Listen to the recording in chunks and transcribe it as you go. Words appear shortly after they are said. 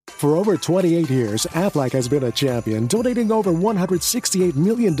For over 28 years, Aflac has been a champion, donating over $168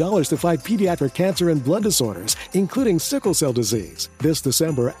 million to fight pediatric cancer and blood disorders, including sickle cell disease. This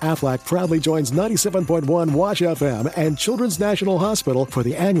December, Aflac proudly joins 97.1 Wash FM and Children's National Hospital for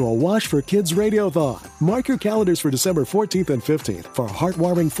the annual Wash for Kids Radiothon. Mark your calendars for December 14th and 15th for a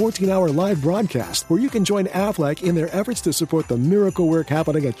heartwarming 14-hour live broadcast where you can join Aflac in their efforts to support the miracle work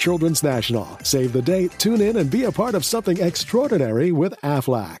happening at Children's National. Save the date, tune in, and be a part of something extraordinary with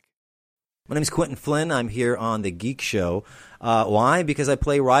Aflac. My name's Quentin Flynn. I'm here on The Geek Show. Why? Because I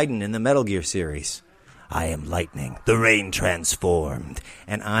play Raiden in the Metal Gear series. I am lightning, the rain transformed,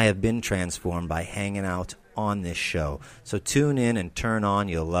 and I have been transformed by hanging out on this show. So tune in and turn on.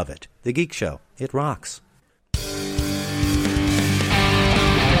 You'll love it. The Geek Show. It rocks.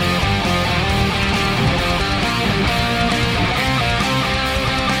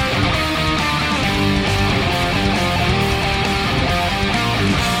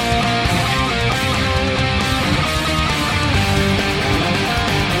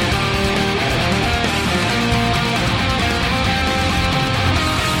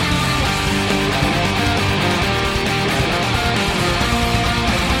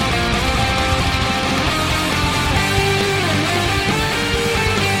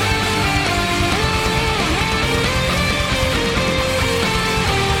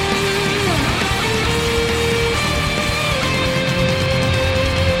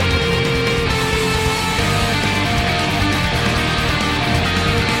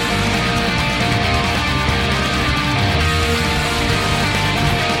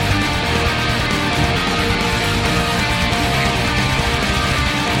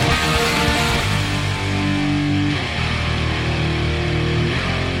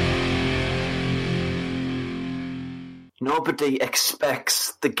 Nobody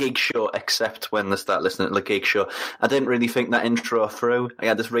expects the Geek Show except when they start listening to the Geek Show. I didn't really think that intro through. I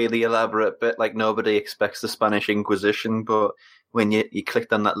had this really elaborate bit like nobody expects the Spanish Inquisition, but when you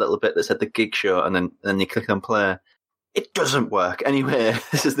clicked on that little bit that said the Geek Show and then you clicked on play, it doesn't work. Anyway,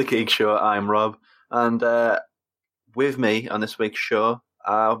 this is the Geek Show. I'm Rob. And with me on this week's show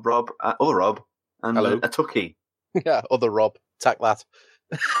are Rob, and hello. A Tucky. Yeah, other Rob. Tack that.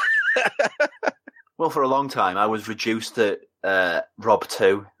 Well, for a long time, I was reduced to Rob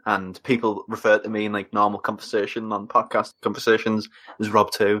 2, and people refer to me in like normal conversation on podcast conversations as Rob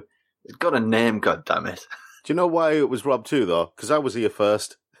 2. It's got a name, goddammit. Do you know why it was Rob 2, though? Because I was here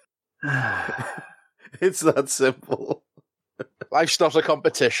first. It's that simple. Life's not a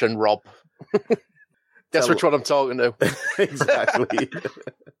competition, Rob. Guess which one I'm talking to. Exactly.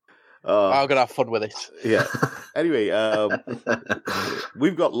 I'm going to have fun with it. Yeah. Anyway,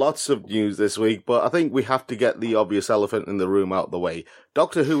 we've got lots of news this week, but I think we have to get the obvious elephant in the room out of the way.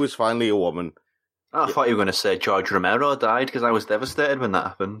 Doctor Who is finally a woman. I thought you were going to say George Romero died, because I was devastated when that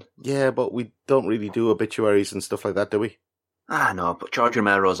happened. Yeah, but we don't really do obituaries and stuff like that, do we? No, but George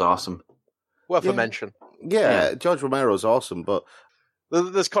Romero's awesome. Worth a mention. Yeah, George Romero's awesome, but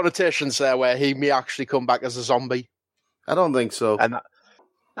there's connotations there where he may actually come back as a zombie. I don't think so. And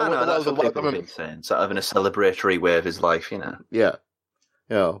that's what people have been saying, sort of in a celebratory way of his life, you know. Yeah.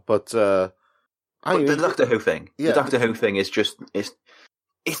 Yeah, but the Doctor Who thing. Yeah. The Doctor Who thing is just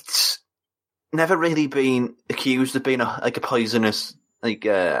it's never really been accused of being a poisonous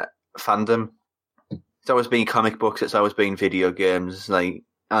fandom. It's always been comic books, it's always been video games, like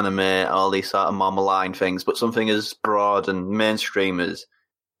anime, all these sort of more malign things, but something as broad and mainstream as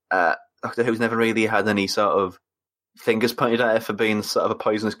Doctor Who's never really had any sort of fingers pointed at it for being sort of a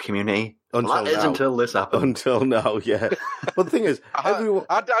poisonous community. Until this happened. Until now, yeah. But the thing is,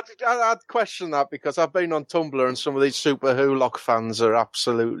 I'd question that because I've been on Tumblr and some of these Super Who-lock fans are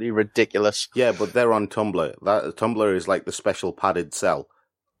absolutely ridiculous. Yeah, but they're on Tumblr. Tumblr is like the special padded cell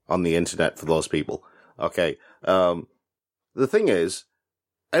on the internet for those people. Okay. The thing is,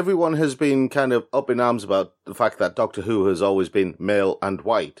 everyone has been kind of up in arms about the fact that Doctor Who has always been male and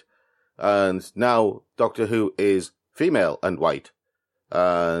white. And now Doctor Who is female and white.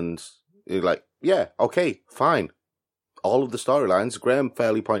 And you're like, yeah, okay, fine. All of the storylines, Graham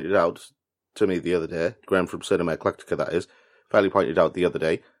fairly pointed out to me the other day, Graham from Cinema Eclectica, that is, fairly pointed out the other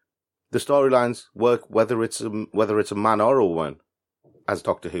day, the storylines work whether it's a man or a woman as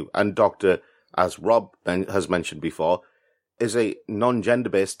Doctor Who. And Doctor, as Rob has mentioned before, is a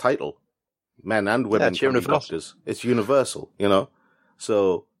non-gender-based title. Men and women can be doctors. It's universal, you know?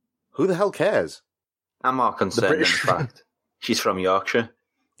 So, who the hell cares? I'm more concerned in the fact she's from Yorkshire.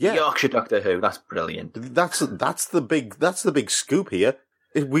 Yeah. Yorkshire Doctor Who, that's brilliant. That's the big scoop here.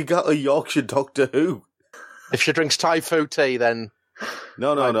 We got a Yorkshire Doctor Who. If she drinks Thai food tea, then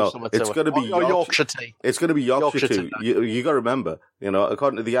No. It's going to be Yorkshire tea. It's going to be Yorkshire tea. tea. You got to remember,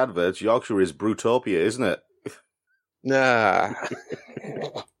 according to the adverts, Yorkshire is Brutopia, isn't it? Nah.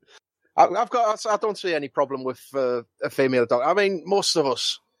 I don't see any problem with a female dog. I mean, most of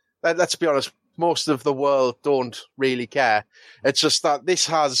us, let's be honest, most of the world don't really care. It's just that this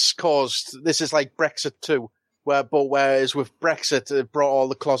is like Brexit too, whereas with Brexit, it brought all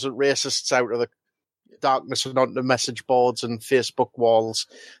the closet racists out of the darkness and onto message boards and Facebook walls.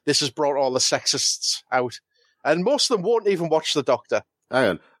 This has brought all the sexists out. And most of them won't even watch The Doctor. Hang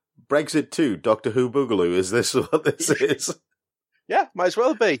on. Brexit 2, Doctor Who Boogaloo, is this what this is? Yeah, might as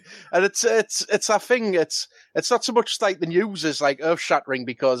well be. And it's that thing, it's not so much like the news is like earth-shattering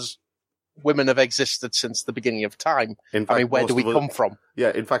because women have existed since the beginning of time. In fact, where do we come from?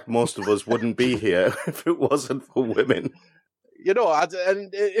 Yeah, in fact, most of us wouldn't be here if it wasn't for women. And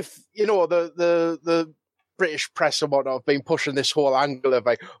if, the British press and whatnot have been pushing this whole angle of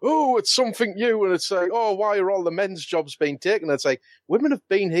like, oh, it's something new, and it's like, oh, why are all the men's jobs being taken? And it's like, women have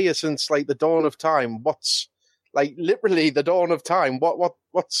been here since like the dawn of time. What's like literally the dawn of time?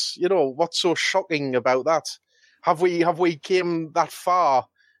 What's so shocking about that? Have we came that far,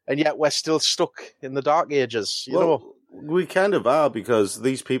 and yet we're still stuck in the dark ages? We kind of are, because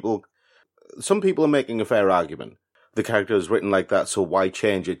some people are making a fair argument. The character is written like that, so why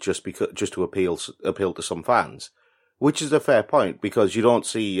change it just to appeal to some fans? Which is a fair point, because you don't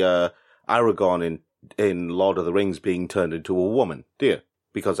see Aragorn in Lord of the Rings being turned into a woman, do you?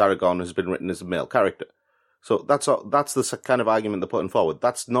 Because Aragorn has been written as a male character. So that's the kind of argument they're putting forward.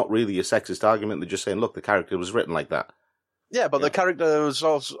 That's not really a sexist argument. They're just saying, look, the character was written like that. Yeah, but the character was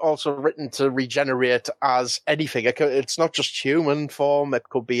also written to regenerate as anything. It's not just human form. It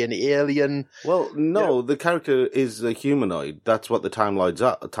could be an alien. Well, no, the character is a humanoid. That's what the Time Lords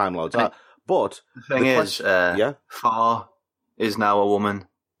are. But the thing is, Thor is now a woman.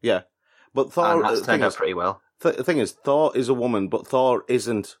 Yeah, but Thor. And that's turned out pretty well. The thing is, Thor is a woman, but Thor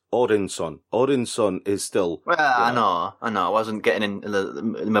isn't Odin's son. Odin's son is still... Well, I know. I wasn't getting into the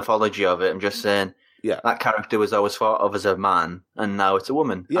mythology of it. I'm just saying... Yeah, that character was always thought of as a man, and now it's a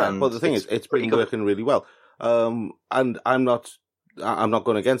woman. Yeah, but the thing is, it's been working really well. And I'm not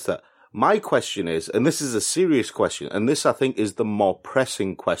going against that. My question is, and this is a serious question, and this I think is the more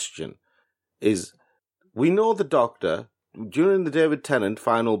pressing question, is we know the Doctor, during the David Tennant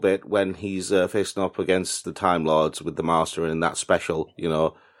final bit, when he's facing up against the Time Lords with the Master in that special,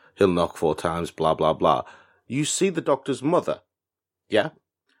 he'll knock 4 times, blah, blah, blah. You see the Doctor's mother. Yeah?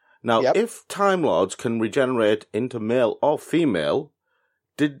 Now, if Time Lords can regenerate into male or female,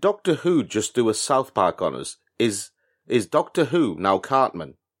 did Doctor Who just do a South Park on us? Is Doctor Who now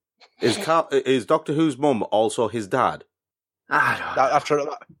Cartman? Is Doctor Who's mum also his dad? I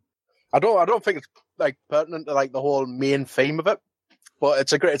don't think it's like pertinent to like the whole main theme of it, but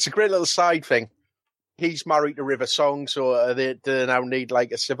it's a great little side thing. He's married to River Song, so do they now need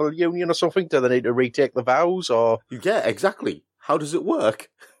like a civil union or something? Do they need to retake the vows? Or yeah, exactly. How does it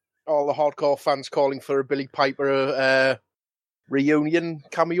work? All the hardcore fans calling for a Billy Piper reunion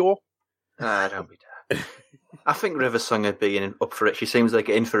cameo. Don't be daft. I think River Song would be up for it. She seems like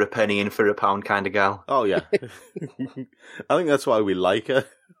in for a penny, in for a pound kind of gal. Oh, yeah. I think that's why we like her.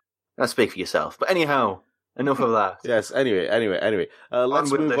 Let's speak for yourself. But anyhow, enough of that. Yes, anyway.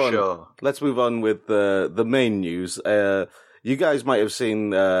 Let's move on. Show. Let's move on with the main news. You guys might have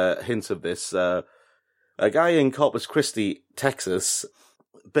seen hints of this. A guy in Corpus Christi, Texas...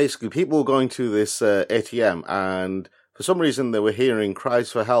 Basically, people were going to this ATM, and for some reason they were hearing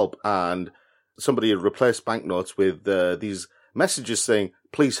cries for help, and somebody had replaced banknotes with these messages saying,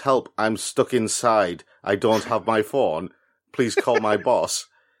 "Please help, I'm stuck inside. I don't have my phone. Please call my boss."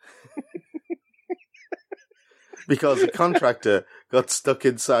 Because a contractor got stuck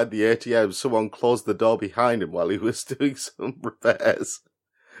inside the ATM, someone closed the door behind him while he was doing some repairs.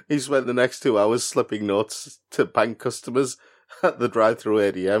 He spent the next 2 hours slipping notes to bank customers at the drive-through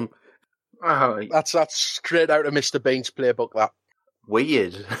ATM. Oh, that's straight out of Mr. Bean's playbook, that.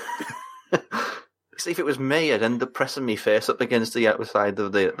 Weird. See, if it was me, I'd end up pressing my face up against the outside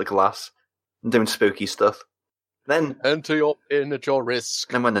of the glass and doing spooky stuff. Then... Enter your pain at your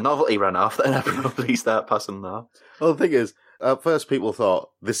risk. And when the novelty ran off, then I'd probably start passing that. Well, the thing is, at first people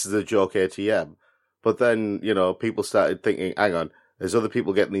thought, this is a joke ATM. But then, people started thinking, hang on, there's other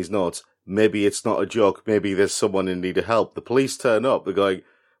people getting these notes. Maybe it's not a joke. Maybe there's someone in need of help. The police turn up. They're going,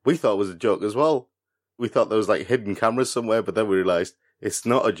 we thought it was a joke as well. We thought there was like hidden cameras somewhere, but then we realised it's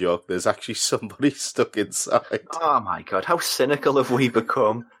not a joke. There's actually somebody stuck inside. Oh my God, how cynical have we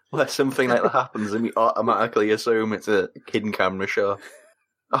become? Where something like that happens and we automatically assume it's a hidden camera show.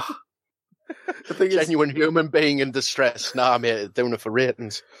 Oh. The thing Genuine human being in distress. Nah, mate, doing it for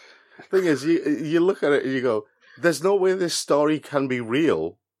ratings. The thing is, you look at it and you go, there's no way this story can be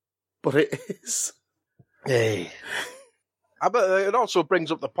real, but it is. Hey. But it also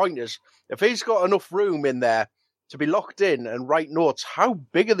brings up the point is, if he's got enough room in there to be locked in and write notes, how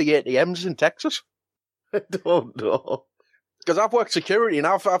big are the ATMs in Texas? I don't know. Because I've worked security and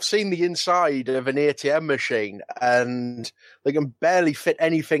I've seen the inside of an ATM machine and they can barely fit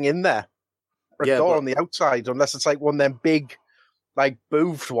anything in there. Or a door on the outside, unless it's like one of them big, like,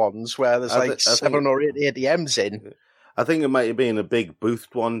 boothed ones where there's 7 or 8 ATMs in. I think it might have been a big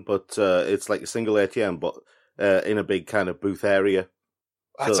boothed one, but it's like a single ATM, but in a big kind of booth area.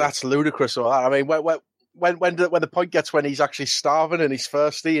 That's ludicrous. I mean, when the point gets when he's actually starving and he's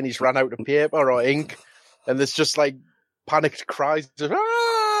thirsty and he's run out of paper or ink, and there's just like panicked cries of,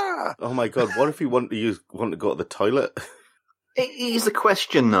 ah! Oh my God! What if you want to go to the toilet? Here's the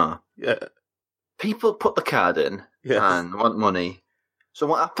question, though. Yeah. People put the card in and want money. So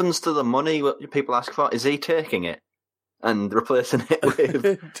what happens to the money what people ask for? Is he taking it and replacing it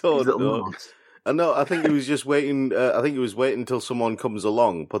with little notes? No, I think he was just waiting. I think he was waiting until someone comes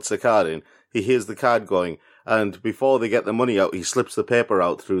along, puts the card in. He hears the card going, and before they get the money out, he slips the paper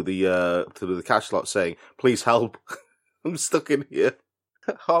out through the cash slot, saying, "Please help! I'm stuck in here."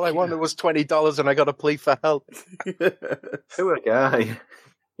 All I wanted was $20, and I got a plea for help. Poor guy.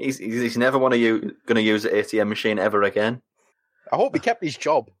 He's never going to use an ATM machine ever again. I hope he kept his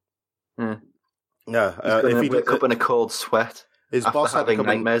job. Yeah. If he wake up in a cold sweat. His after boss having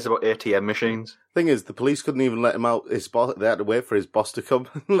nightmares about ATM machines. Thing is, the police couldn't even let him out. They had to wait for his boss to come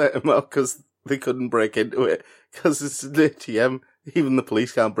and let him out because they couldn't break into it because it's an ATM. Even the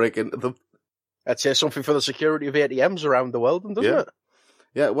police can't break into them. I'd say something for the security of ATMs around the world, doesn't it?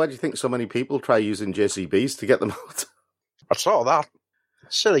 Yeah. Why do you think so many people try using JCBs to get them out? I saw that.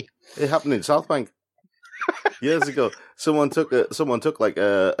 Silly. It happened in South Bank years ago. Someone took like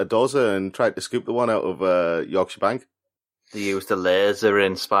a dozer and tried to scoop the one out of Yorkshire Bank. They used the laser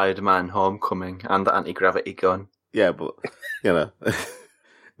in Spider-Man Homecoming and the anti-gravity gun. Yeah, but you know,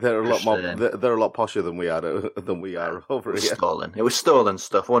 they're a lot more. They're a lot posher than we are over here. Stolen. It was stolen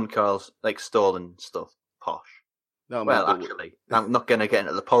stuff. One calls like stolen stuff posh. No, well, actually, I'm not going to get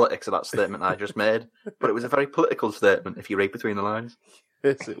into the politics of that statement I just made, but it was a very political statement if you read between the lines.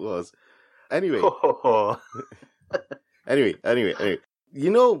 Yes, it was. Anyway. Anyway. You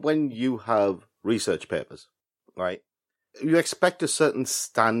know, when you have research papers, right? You expect a certain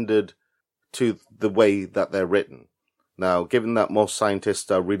standard to the way that they're written. Now, given that most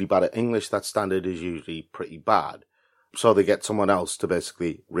scientists are really bad at English, that standard is usually pretty bad. So they get someone else to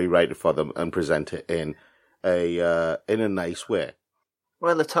basically rewrite it for them and present it in a nice way.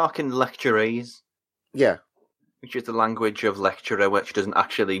 Well, they're talking lecturese. Yeah. Which is the language of lecturer, which doesn't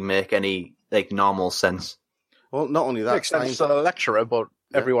actually make any like normal sense. Well, not only that, makes sense to the lecturer, but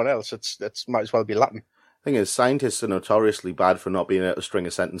everyone else, it's might as well be Latin. Thing is, scientists are notoriously bad for not being able to string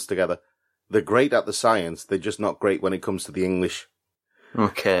a sentence together. They're great at the science, they're just not great when it comes to the English.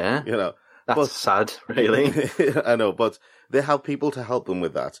 Okay. You know. That's sad, really. I know, but they have people to help them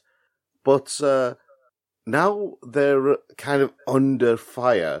with that. But now they're kind of under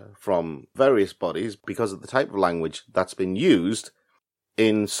fire from various bodies because of the type of language that's been used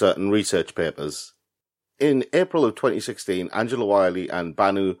in certain research papers. In April of 2016, Angela Wiley and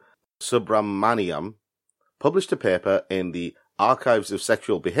Banu Subramaniam published a paper in the Archives of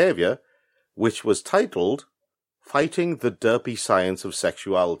Sexual Behavior, which was titled Fighting the Derpy Science of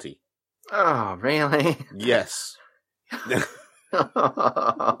Sexuality. Oh, really? Yes.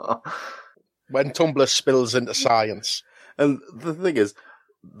 When Tumblr spills into science. And the thing is,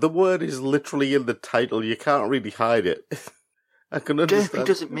 the word is literally in the title. You can't really hide it. I can understand. Derpy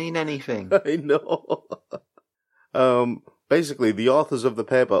doesn't mean anything. I know. Basically, the authors of the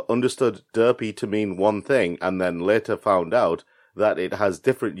paper understood derpy to mean one thing and then later found out that it has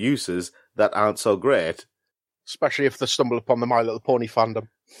different uses that aren't so great. Especially if they stumble upon the My Little Pony fandom.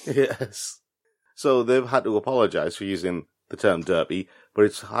 Yes. So they've had to apologize for using the term derpy, but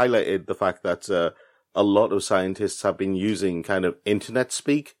it's highlighted the fact that a lot of scientists have been using kind of internet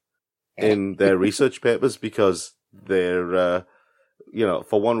speak in their research papers because they're,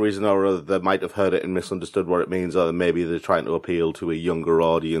 for one reason or other, they might have heard it and misunderstood what it means, or maybe they're trying to appeal to a younger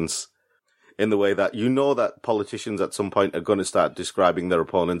audience in the way that that politicians at some point are going to start describing their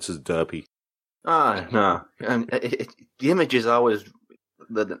opponents as derpy. Ah, no. The image is always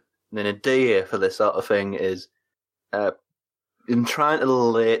the idea for this sort of thing is in trying to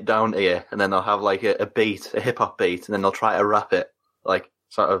lay it down here, and then they'll have like a beat, a hip hop beat, and then they'll try to rap it like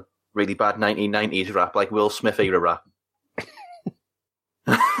sort of really bad 1990s rap, like Will Smith era rap.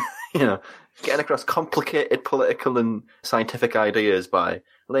 getting across complicated political and scientific ideas by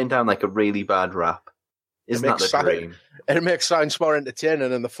laying down like a really bad rap. Isn't that the dream? It makes science more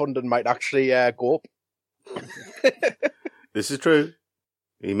entertaining and the funding might actually go up. This is true.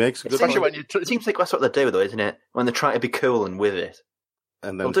 He makes a good Especially point. when it seems like that's what they do, though, isn't it? When they try to be cool and with it.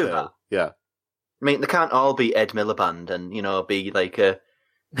 And then they'll do that. Yeah. I mean, they can't all be Ed Miliband and, be like a...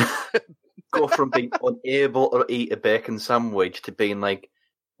 go from being unable to eat a bacon sandwich to being, like,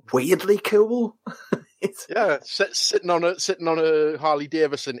 weirdly cool. Sitting on a Harley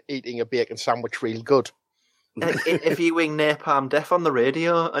Davidson eating a bacon sandwich real good. Interviewing Napalm Death on the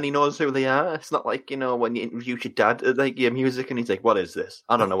radio and he knows who they are. It's not like, when you interview your dad at like your music and he's like, what is this?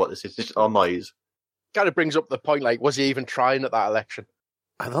 I don't know what this is. It's just all noise. Kind of brings up the point, like, was he even trying at that election?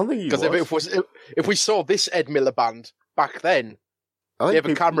 I don't think he was. Because if we saw this Ed Miliband back then,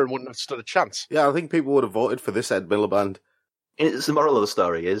 David Cameron wouldn't have stood a chance. Yeah, I think people would have voted for this Ed Miliband. It's the moral of the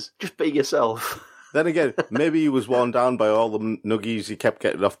story is, just be yourself. Then again, maybe he was worn down by all the nuggies he kept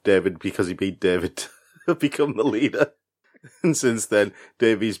getting off David because he beat David to become the leader. And since then,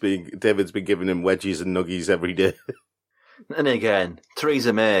 David's been giving him wedgies and nuggies every day. And again,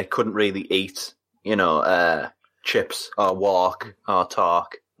 Theresa May couldn't really eat, chips or walk or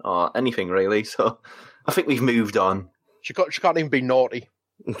talk or anything really. So I think we've moved on. She can't even be naughty.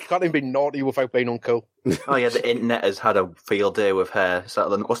 She can't even be naughty without being uncool. Oh yeah, the internet has had a field day with her.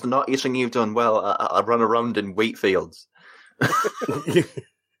 So what's the naughtiest thing you've done? Well, I run around in wheat fields.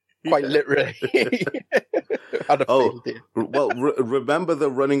 Quite literally. Had a field day. Well, remember the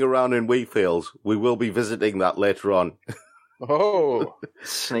running around in wheat fields? We will be visiting that later on. Oh,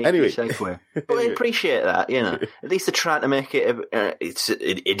 sneaky segue. But I appreciate that, At least they're trying to make it. It's an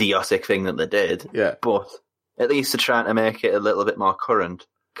idiotic thing that they did. Yeah. But at least they're trying to make it a little bit more current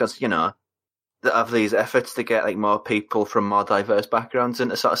because they have these efforts to get like more people from more diverse backgrounds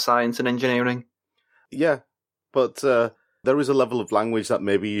into sort of science and engineering. Yeah, but there is a level of language that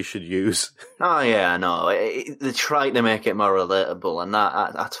maybe you should use. Oh yeah, no, they're trying to make it more relatable, and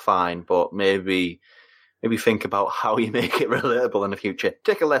that's fine. But maybe think about how you make it relatable in the future.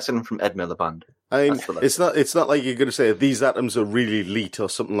 Take a lesson from Ed Miliband. I mean, it's not like you're going to say these atoms are really leet or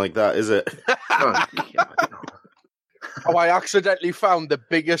something like that, is it? Oh, I accidentally found the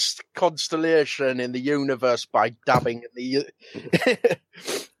biggest constellation in the universe by dabbing in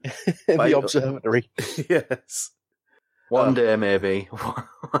the observatory. Yes. One day, maybe.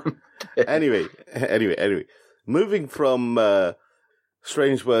 Anyway. Moving from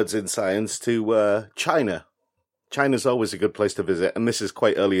strange words in science to China. China's always a good place to visit, and this is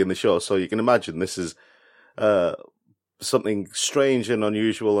quite early in the show, so you can imagine this is something strange and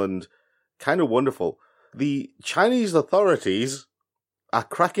unusual and kind of wonderful. The Chinese authorities are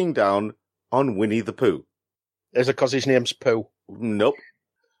cracking down on Winnie the Pooh. Is it because his name's Pooh? Nope.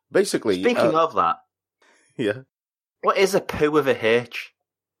 Basically... Speaking of that... Yeah? What is a poo with a H?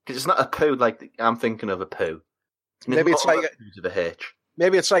 Because it's not a poo like I'm thinking of a poo. Maybe it's like with a H.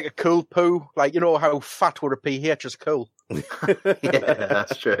 Maybe it's like a cool poo, like how fat with a PH is cool. Yeah,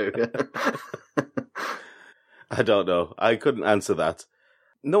 that's true. I don't know. I couldn't answer that.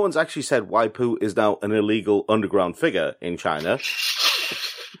 No one's actually said why Pooh is now an illegal underground figure in China.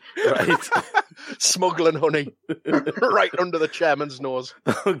 Right? Smuggling honey right under the chairman's nose.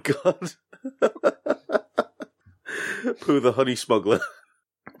 Oh, God. Pooh the honey smuggler.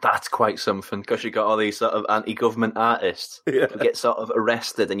 That's quite something, because you got all these sort of anti-government artists who get sort of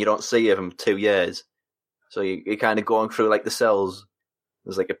arrested and you don't see them for 2 years. So you're kind of going through like the cells.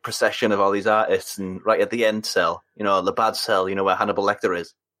 There's like a procession of all these artists, and right at the end cell, the bad cell, where Hannibal Lecter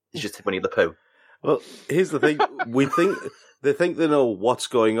is. It's just Winnie the Pooh. Well, here's the thing. They think they know what's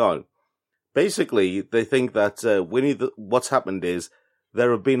going on. Basically, they think that what's happened is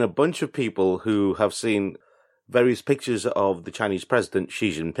there have been a bunch of people who have seen various pictures of the Chinese president,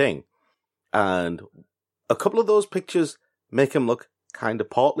 Xi Jinping. And a couple of those pictures make him look kind of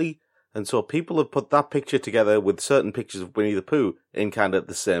portly. And so people have put that picture together with certain pictures of Winnie the Pooh in kind of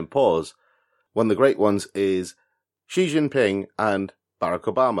the same pose. One of the great ones is Xi Jinping and Barack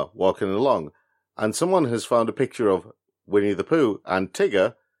Obama walking along. And someone has found a picture of Winnie the Pooh and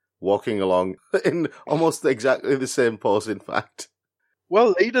Tigger walking along in almost exactly the same pose, in fact.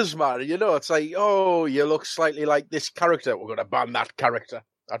 Well, leaders, man, it's like, oh, you look slightly like this character. We're going to ban that character.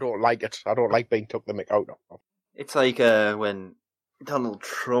 I don't like it. I don't like being took the mick out of. It's like when Donald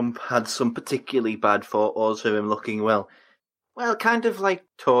Trump had some particularly bad photos of him looking well, kind of like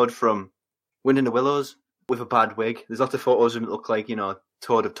Toad from Wind in the Willows with a bad wig. There's lots of photos of him that look like,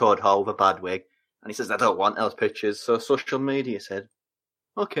 Toad of Toad Hall with a bad wig. And he says, I don't want those pictures. So social media said,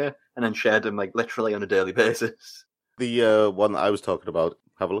 okay. And then shared them like literally on a daily basis. The one that I was talking about,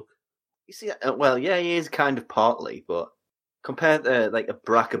 have a look. You see, well, yeah, he is kind of partly, but compared to like a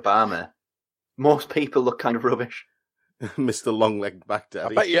Barack Obama, most people look kind of rubbish. Mr. Long-legged back I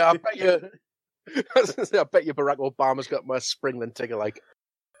daddy. bet you, I bet you Barack Obama's got more spring than Tigger, like.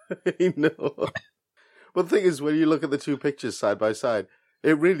 I know. But the thing is, when you look at the two pictures side by side,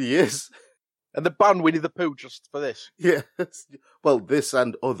 it really is. And the band Winnie the Pooh just for this. Yes. Well, this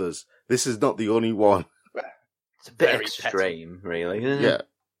and others. This is not the only one. It's a bit Very extreme, really. Isn't Yeah. it?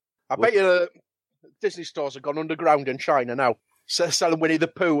 I bet you Disney stores have gone underground in China now, selling Winnie the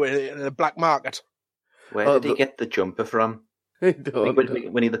Pooh in a black market. Where did he get the jumper from? I don't know.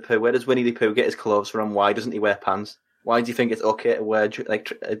 Winnie the Pooh. Where does Winnie the Pooh get his clothes from? Why doesn't he wear pants? Why do you think it's okay to wear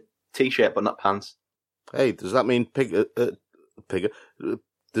like a t-shirt but not pants? Hey, does that mean does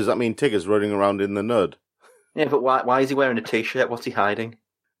that mean Tigger's running around in the nud? Yeah, but why is he wearing a t-shirt? What's he hiding?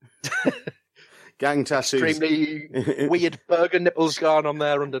 Gang tattoos. Extremely weird burger nipples going on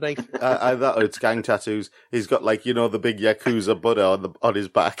there underneath. I thought it's gang tattoos. He's got the big Yakuza Buddha on his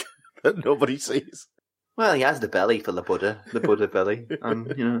back that nobody sees. Well, he has the belly for the Buddha belly,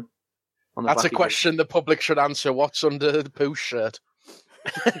 and on the That's a back question the public should answer. What's under the Pooh shirt?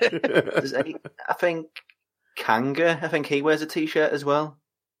 I think Kanga. I think he wears a t-shirt as well.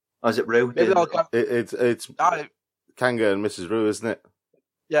 Or is it Roo? It's Kanga and Mrs. Roo, isn't it?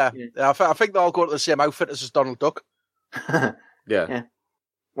 Yeah. I think they all go to the same outfit as Donald Duck. Yeah.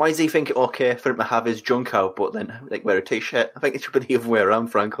 Why does he think it okay for him to have his junk out, but then wear a t-shirt? I think it should be the other way around,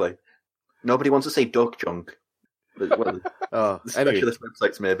 frankly. Nobody wants to say duck junk. But, well, specialist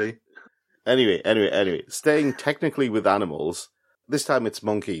websites maybe. Anyway. Staying technically with animals, this time it's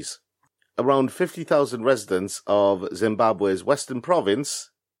monkeys. Around 50,000 residents of Zimbabwe's western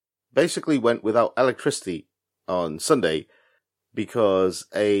province basically went without electricity on Sunday because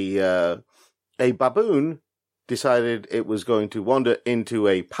a baboon decided it was going to wander into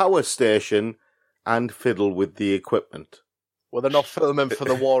a power station and fiddle with the equipment. Well, they're not filming for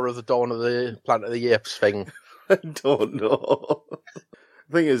the War of the Dawn of the Planet of the Apes thing. I don't know.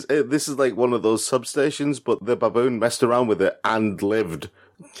 The thing is, this is like one of those substations, but the baboon messed around with it and lived.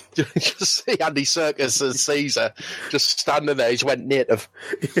 Just see Andy Serkis as Caesar just standing there. He's went native.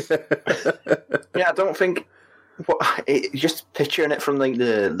 Yeah, I don't think. Just picturing it from like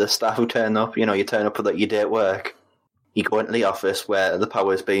the staff who turn up. You turn up at your day at work. You go into the office where the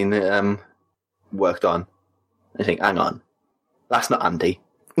power's been worked on. I think, hang on, that's not Andy.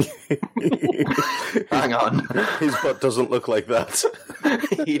 Hang on, his butt doesn't look like that.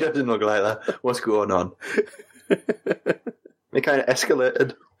 He doesn't look like that. What's going on? It kind of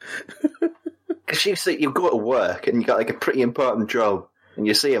escalated. Because you go to work and you got like a pretty important job, and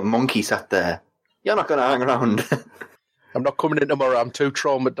you see a monkey sat there. You're not going to hang around. I'm not coming in tomorrow. I'm too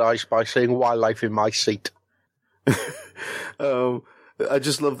traumatized by seeing wildlife in my seat. I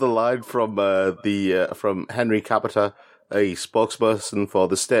just love the line from from Henry Capita, a spokesperson for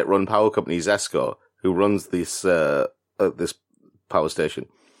the state-run power company Zesco, who runs this power station.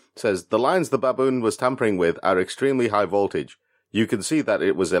 Says, the lines the baboon was tampering with are extremely high voltage. You can see that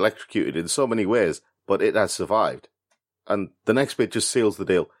it was electrocuted in so many ways, but it has survived. And the next bit just seals the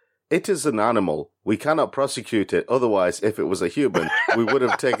deal. It is an animal. We cannot prosecute it. Otherwise, if it was a human, we would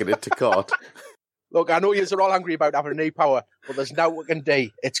have taken it to court. Look, I know you're all angry about having new power, but there's no we can do.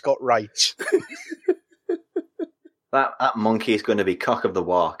 It's got rights. That monkey is going to be cock of the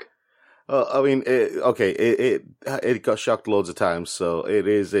walk. I mean, it got shocked loads of times, so it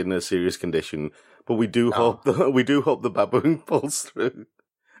is in a serious condition. But we do hope the baboon pulls through.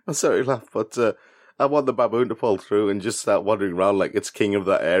 I'm sorry to laugh, but I want the baboon to pull through and just start wandering around like it's king of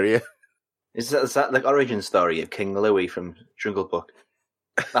that area. Is that the origin story of King Louis from Jungle Book?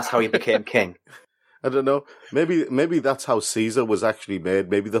 That's how he became king. I don't know. Maybe that's how Caesar was actually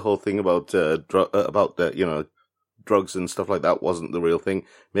made. Maybe the whole thing about drugs and stuff like that wasn't the real thing.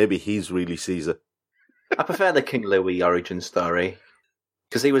 Maybe he's really Caesar. I prefer the King Louis origin story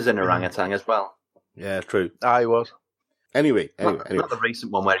because he was an orangutan as well. Yeah, true. I was. Anyway. Not the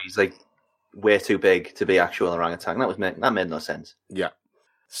recent one where he's like way too big to be actual orangutan. That made no sense. Yeah.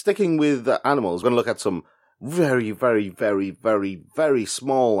 Sticking with animals, we're going to look at some very, very, very, very, very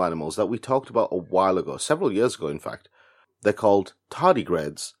small animals that we talked about a while ago, several years ago, in fact. They're called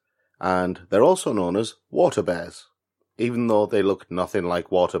tardigrades, and they're also known as water bears, even though they look nothing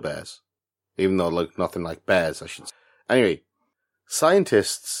like water bears. Even though they look nothing like bears, I should say. Anyway,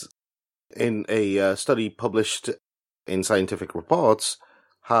 scientists in a study published in Scientific Reports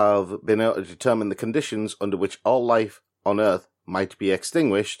have been able to determine the conditions under which all life on Earth might be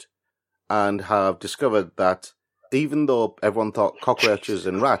extinguished, and have discovered that even though everyone thought cockroaches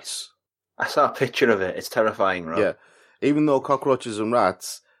and rats... I saw a picture of it. It's terrifying, right? Yeah. Even though cockroaches and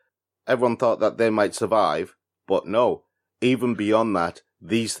rats everyone thought that they might survive, but no. Even beyond that,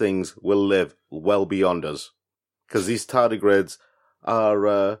 these things will live well beyond us. Because these tardigrades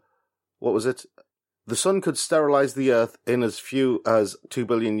are, what was it? The sun could sterilize the Earth in as few as 2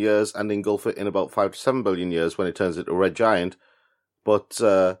 billion years and engulf it in about 5 to 7 billion years when it turns into a red giant. But,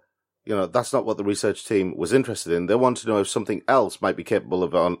 that's not what the research team was interested in. They wanted to know if something else might be capable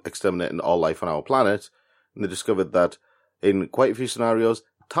of exterminating all life on our planet. And they discovered that in quite a few scenarios,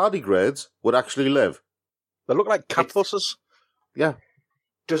 tardigrades would actually live. They look like cactuses. Yeah.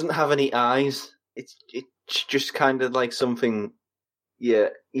 Doesn't have any eyes. It's just kind of like something. Yeah,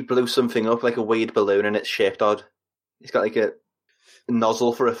 he blew something up like a weird balloon, and it's shaped odd. It's got like a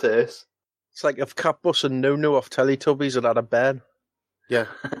nozzle for a face. It's like if Catbus and Nunu off Teletubbies had had a Ben. Yeah.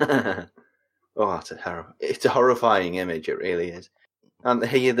 Oh, it's a horrifying image. It really is. And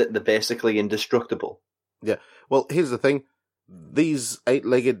here that they're basically indestructible. Yeah. Well, here's the thing: these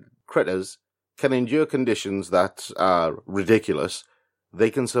 8-legged critters can endure conditions that are ridiculous. They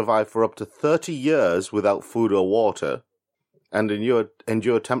can survive for up to 30 years without food or water, and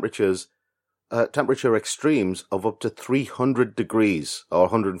endure temperature extremes of up to 300 degrees or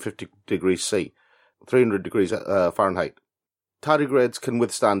 150 degrees C, 300 degrees Fahrenheit. Tardigrades can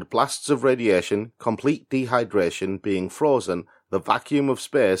withstand blasts of radiation, complete dehydration, being frozen, the vacuum of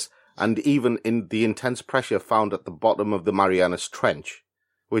space, and even in the intense pressure found at the bottom of the Marianas Trench,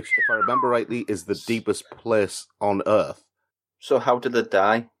 which, if I remember rightly, is the deepest place on Earth. So how do they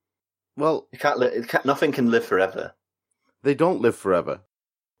die? Well, nothing can live forever. They don't live forever,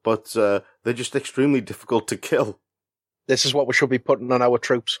 but they're just extremely difficult to kill. This is what we should be putting on our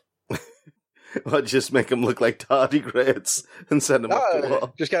troops. Or just make them look like tardigrades and send them off to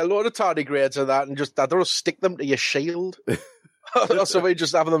war. Just get a load of tardigrades of that and just stick them to your shield. Or somebody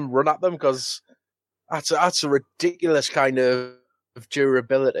just having them run at them, because that's a ridiculous kind of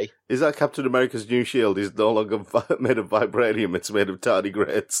durability. Is that Captain America's new shield? Is no longer made of vibranium, it's made of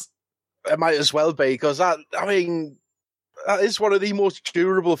tardigrades. It might as well be, because that is one of the most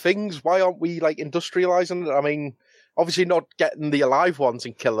durable things. Why aren't we industrializing it? I mean, obviously not getting the alive ones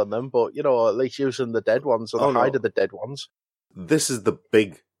and killing them, but, at least using the dead ones or the hide of the dead ones. This is the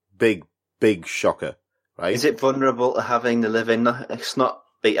big, big, big shocker, right? Is it vulnerable to having the living snot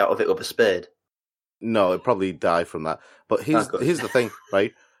beat out of it with a spade? No, it'd probably die from that. But here's the thing,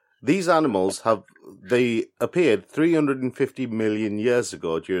 right? These animals they appeared 350 million years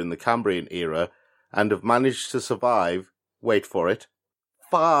ago during the Cambrian era and have managed to survive, wait for it,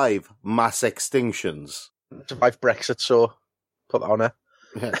 5 mass extinctions. Survive Brexit, so put that on there.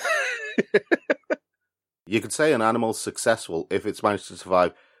 Yeah. You could say an animal's successful if it's managed to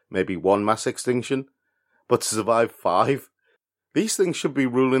survive maybe 1 mass extinction, but to survive 5? These things should be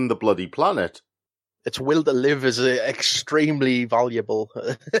ruling the bloody planet. Its will to live is extremely valuable.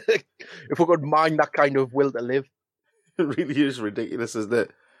 If we could mine that kind of will to live. It really is ridiculous, isn't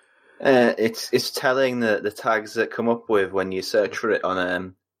it? It's telling the tags that come up with when you search for it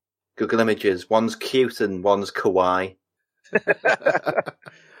on Google Images. One's cute and one's kawaii. The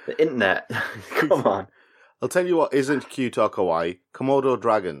internet. Come on. I'll tell you what isn't cute or kawaii. Komodo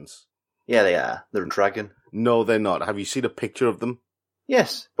dragons. Yeah, they are. They're a dragon. No, they're not. Have you seen a picture of them?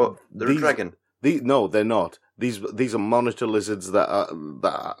 Yes, but they're a dragon. No, they're not. These are monitor lizards that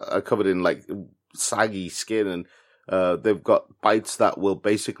are covered in saggy skin, and they've got bites that will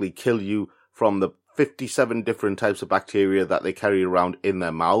basically kill you from the 57 different types of bacteria that they carry around in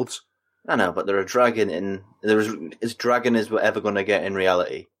their mouths. I know, but they're a dragon, and they're as dragon as we're ever going to get in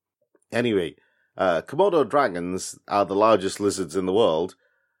reality. Anyway, Komodo dragons are the largest lizards in the world.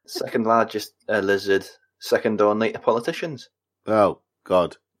 Second largest lizard, second only to politicians. Oh,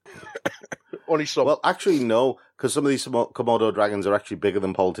 God. Only some. Well, actually, no, because some of these Komodo dragons are actually bigger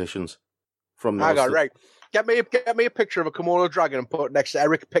than politicians. Hang on, right. Get me a picture of a Komodo dragon and put it next to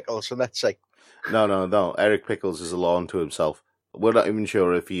Eric Pickles, and let's see. No. Eric Pickles is a law unto himself. We're not even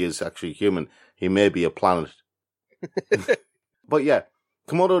sure if he is actually human. He may be a planet. But yeah,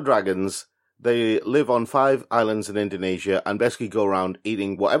 Komodo dragons, they live on 5 islands in Indonesia and basically go around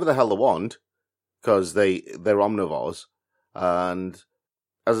eating whatever the hell they want, because they're omnivores. And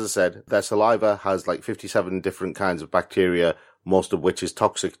as I said, their saliva has 57 different kinds of bacteria, most of which is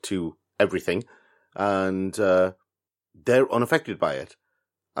toxic to everything, and they're unaffected by it.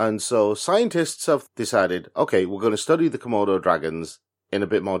 And so scientists have decided, okay, we're going to study the Komodo dragons in a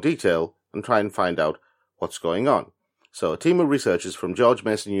bit more detail and try and find out what's going on. So a team of researchers from George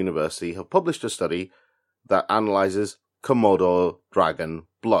Mason University have published a study that analyzes Komodo dragon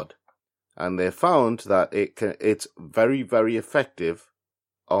blood. And they found that it's very, very effective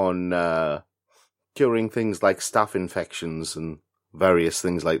on curing things like staph infections and various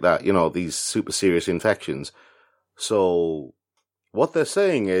things like that, these super serious infections. So what they're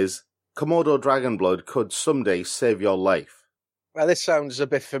saying is Komodo dragon blood could someday save your life. Well, this sounds a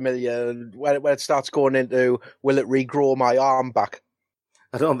bit familiar. When it starts going into, will it regrow my arm back?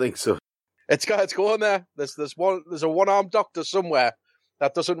 I don't think so. It's going there. There's a one-armed doctor somewhere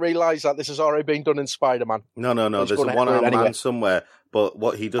that doesn't realise that this has already been done in Spider-Man. No. There's a one-armed man somewhere, but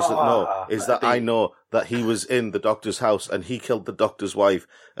what he doesn't know is that I know that he was in the doctor's house and he killed the doctor's wife,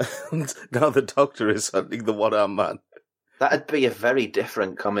 and now the doctor is hunting the one-armed man. That'd be a very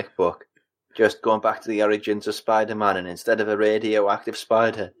different comic book. Just going back to the origins of Spider-Man, and instead of a radioactive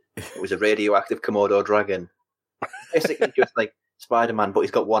spider, it was a radioactive Komodo dragon. Basically just like Spider-Man, but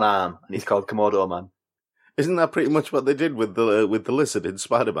he's got one arm, and he's called Komodo Man. Isn't that pretty much what they did with the lizard in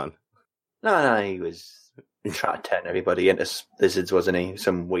Spider-Man? No, he was trying to turn everybody into lizards, wasn't he?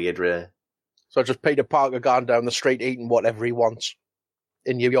 Some weird So just Peter Parker gone down the street eating whatever he wants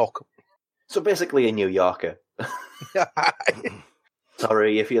in New York. So basically a New Yorker.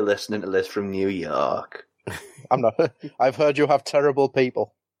 Sorry if you're listening to this from New York. I'm not. I've heard you have terrible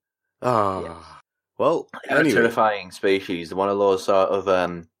people. Yeah. Well, anyway. A terrifying species. One of those sort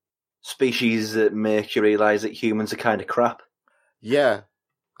of species that make you realise that humans are kind of crap. Yeah.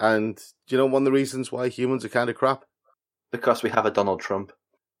 And do you know one of the reasons why humans are kind of crap? Because we have a Donald Trump.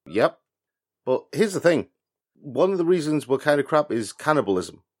 Yep. But here's the thing. One of the reasons we're kind of crap is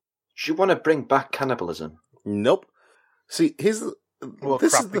cannibalism. Do you want to bring back cannibalism? Nope. See, this is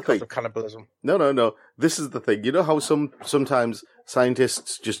the thing. Of cannibalism. No. This is the thing. You know how sometimes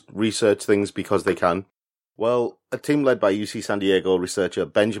scientists just research things because they can? Well, a team led by UC San Diego researcher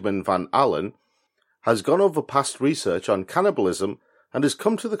Benjamin Van Allen has gone over past research on cannibalism and has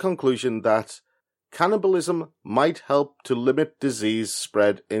come to the conclusion that cannibalism might help to limit disease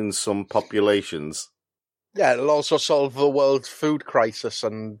spread in some populations. Yeah, it'll also solve the world food crisis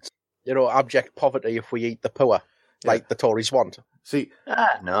and, abject poverty if we eat the poor, like the Tories want. See,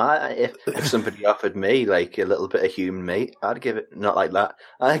 if somebody offered me like a little bit of human meat, I'd give it, not like that,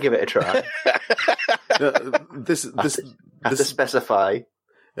 I'd give it a try. This have to specify.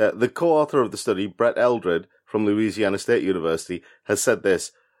 The co-author of the study, Brett Eldred from Louisiana State University, has said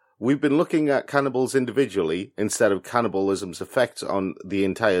this: "We've been looking at cannibals individually instead of cannibalism's effects on the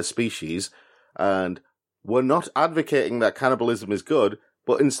entire species, and we're not advocating that cannibalism is good,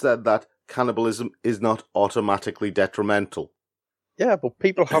 but instead that cannibalism is not automatically detrimental." Yeah, but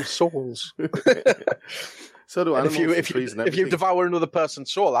people have souls. So do animals. If you devour another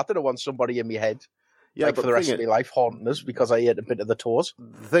person's soul, I don't want somebody in my head. Yeah, for the rest of my life haunting us because I ate a bit of the toes.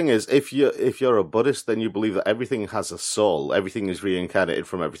 The thing is, if you're a Buddhist, then you believe that everything has a soul. Everything is reincarnated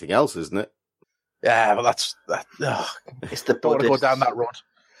from everything else, isn't it? Yeah, well, that's that. It's the don't want to go down that road.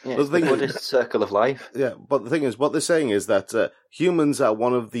 Yeah, it's the Buddhist circle of life. Yeah, but the thing is, what they're saying is that humans are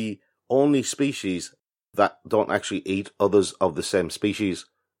one of the only species that don't actually eat others of the same species.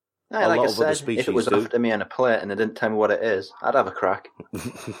 No, like I said, if it was after me on a plate and they didn't tell me what it is, I'd have a crack.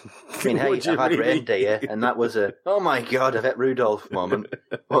 I mean, hey, I've had reindeer, and that was a, oh my God, I've ate Rudolph moment.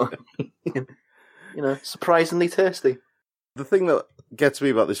 But, surprisingly tasty. The thing that gets me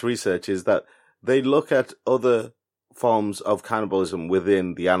about this research is that they look at other forms of cannibalism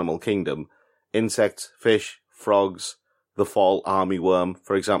within the animal kingdom. Insects, fish, frogs, the fall armyworm,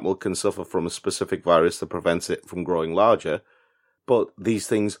 for example, can suffer from a specific virus that prevents it from growing larger. But these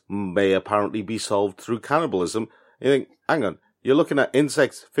things may apparently be solved through cannibalism. You think, hang on, you're looking at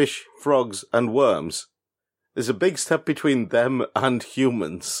insects, fish, frogs, and worms. There's a big step between them and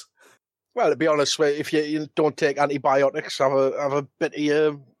humans. Well, to be honest, if you don't take antibiotics, have a bit of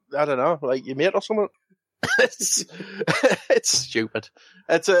your, I don't know, like your mate or something. It's stupid.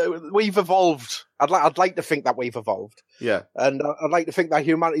 We've evolved. I'd like to think that we've evolved. Yeah. And I'd like to think that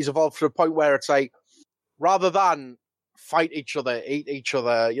humanity's evolved to a point where it's like, rather than fight each other, eat each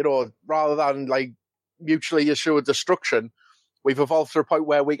other, rather than like mutually assured destruction, we've evolved to a point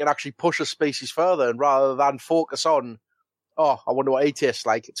where we can actually push a species further, and rather than focus on, I wonder what he tastes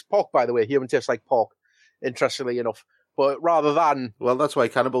like. It's pork, by the way. Human tastes like pork, interestingly enough. But rather than... Well, that's why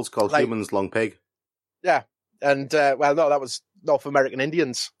cannibals call humans long pig. Yeah. And, no, that was North American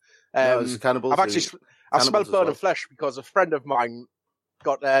Indians. No, it's cannibals. I've smelled burning flesh because a friend of mine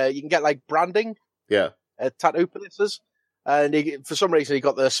got, you can get like branding. Yeah. Tattoo places. And for some reason, he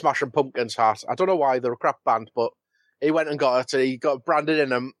got the Smashing Pumpkins hat. I don't know why, they're a crap band, but he went and got it, and he got it branded in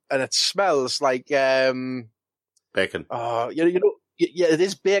them, and it smells like... bacon. Yeah, it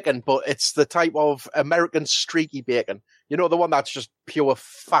is bacon, but it's the type of American streaky bacon. The one that's just pure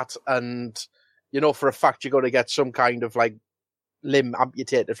fat, and for a fact you're going to get some kind of like limb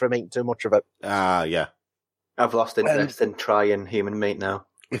amputated from eating too much of it. Yeah. I've lost interest in trying human meat now.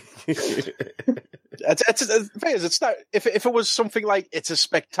 The thing is, it's not. If it was something like it's a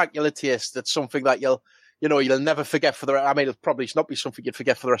spectacular taste, it's something that you'll never forget for the. I mean, it'll probably not be something you'd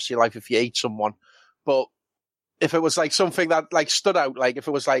forget for the rest of your life if you eat someone. But if it was like something that like stood out, like if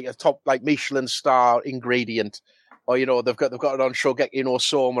it was like a top like Michelin star ingredient, or they've got it on Shogeki no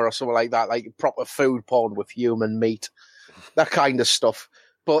Soma or something like that, like proper food porn with human meat, that kind of stuff.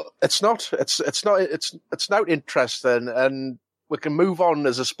 But it's not. It's not interesting, and we can move on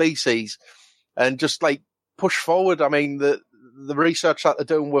as a species and just like push forward. I mean, the research that they're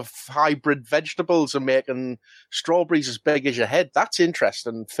doing with hybrid vegetables and making strawberries as big as your head, that's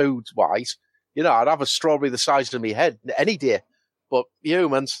interesting food wise. I'd have a strawberry the size of my head any day, but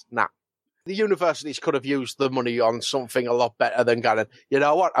humans, nah. The universities could have used the money on something a lot better than going, you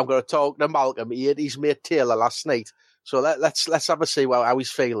know what, I'm going to talk to Malcolm. He ate his mate Taylor last night. So let's have a see how he's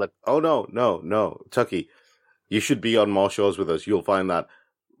feeling. Oh, no. Tucky, you should be on more shows with us. You'll find that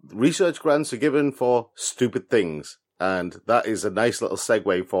research grants are given for stupid things. And that is a nice little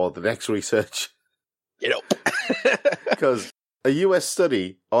segue for the next research. Because a US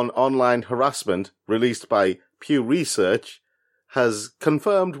study on online harassment released by Pew Research has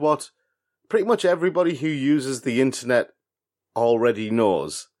confirmed what pretty much everybody who uses the internet already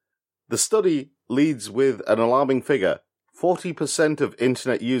knows. The study leads with an alarming figure. 40% of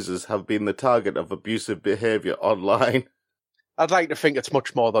internet users have been the target of abusive behaviour online. I'd like to think it's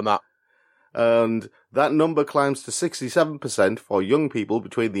much more than that. And that number climbs to 67% for young people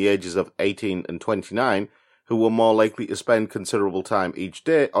between the ages of 18 and 29 who were more likely to spend considerable time each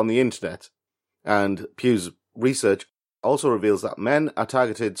day on the internet. And Pew's research also reveals that men are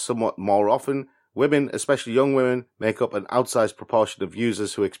targeted somewhat more often. Women, especially young women, make up an outsized proportion of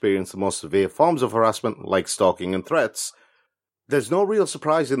users who experience the most severe forms of harassment, like stalking and threats. There's no real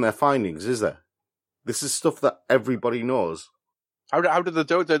surprise in their findings, is there? This is stuff that everybody knows. How did they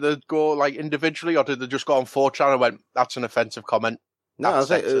do it? Did they go like individually, or did they just go on 4chan and went, that's an offensive comment? No, I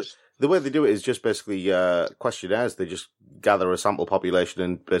think the way they do it is just basically questionnaires. They just gather a sample population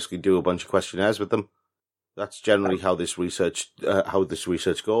and basically do a bunch of questionnaires with them. That's generally how this research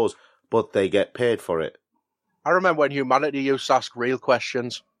goes. But they get paid for it. I remember when humanity used to ask real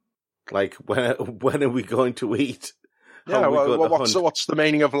questions. Like, when are we going to eat? Yeah, what's the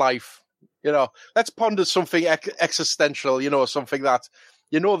meaning of life? Let's ponder something existential, something that,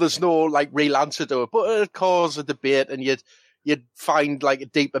 there's no, like, real answer to it, but it'd cause a debate and you'd find, like, a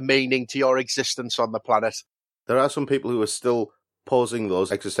deeper meaning to your existence on the planet. There are some people who are still posing those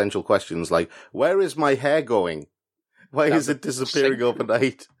existential questions, like, where is my hair going? Why is it disappearing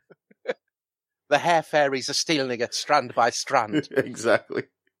overnight? The hair fairies are stealing it strand by strand. Exactly.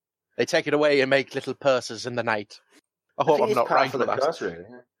 They take it away and make little purses in the night. I hope I'm not right for that. Course, really.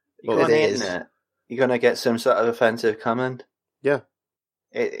 You're going to get some sort of offensive comment. Yeah.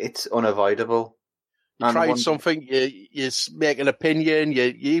 It's unavoidable. You try something, you make an opinion,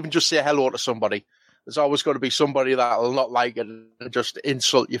 you even just say hello to somebody. There's always going to be somebody that'll not like it and just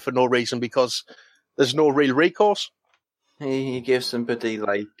insult you for no reason because there's no real recourse. You give somebody,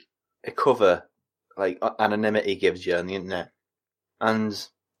 like, a cover, like anonymity gives you on the internet. And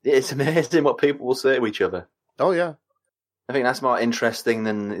it's amazing what people will say to each other. Oh, yeah. I think that's more interesting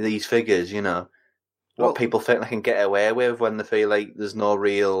than these figures, what people think they can get away with when they feel like there's no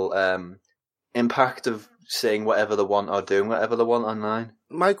real impact of saying whatever they want or doing whatever they want online.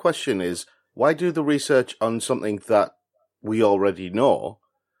 My question is, why do the research on something that we already know?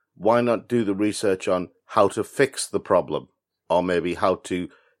 Why not do the research on how to fix the problem? Or maybe how to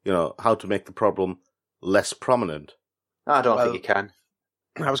make the problem less prominent? I don't think you can.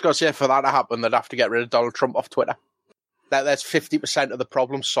 I was going to say, for that to happen, they'd have to get rid of Donald Trump off Twitter. That's 50% of the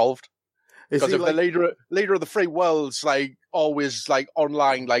problem solved. Because if the leader of the free world's like always like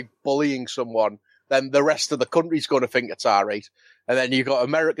online, like bullying someone, then the rest of the country's going to think it's all right. And then you've got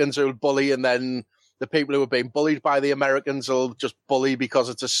Americans who'll bully, and then the people who are being bullied by the Americans will just bully because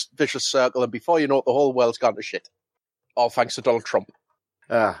it's a vicious circle. And before you know it, the whole world's gone to shit. All thanks to Donald Trump.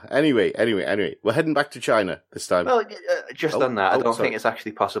 Anyway, we're heading back to China this time. Well, on that, I don't think it's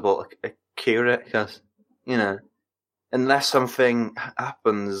actually possible to cure it because, unless something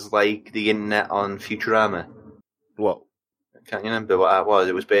happens like the internet on Futurama. What? Can't you remember what that was?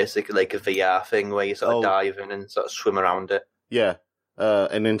 It was basically like a VR thing where you sort of dive in and sort of swim around it. Yeah,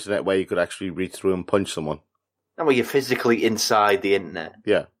 an internet where you could actually reach through and punch someone. And where you're physically inside the internet.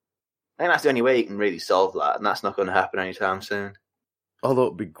 Yeah. I think that's the only way you can really solve that, and that's not going to happen anytime soon. Although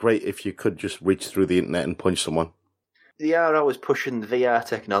it'd be great if you could just reach through the internet and punch someone. They are always pushing VR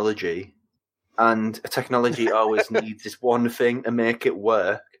technology, and technology always needs this one thing to make it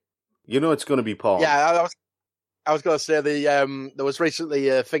work. It's going to be porn. Yeah, I was going to say there was recently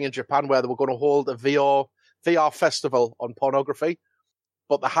a thing in Japan where they were going to hold a VR festival on pornography,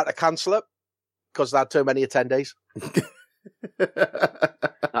 but they had to cancel it because they had too many attendees.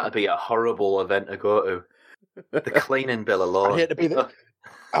 That'd be a horrible event to go to. The cleaning bill alone. I'd hate to be the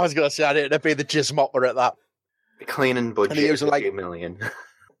jizz mopper at that. The cleaning budget is like $2 million.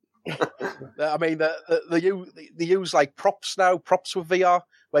 I mean, they use like props with VR,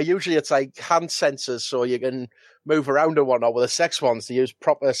 where usually it's like hand sensors so you can move around and whatnot. With the sex ones, they use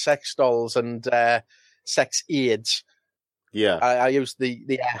proper sex dolls and sex aids. Yeah. I use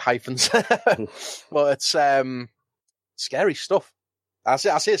the hyphens. Well, it's scary stuff. I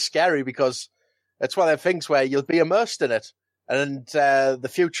say it's scary because it's one of the things where you'll be immersed in it, and the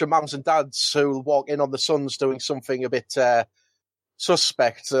future mums and dads who'll walk in on the sons doing something a bit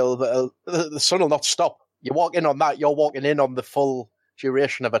suspect, the son will not stop. You walk in on that, you're walking in on the full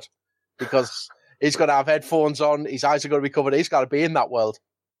duration of it, because he's going to have headphones on, his eyes are going to be covered, he's got to be in that world.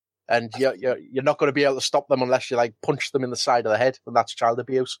 And you're not going to be able to stop them unless you like punch them in the side of the head, and that's child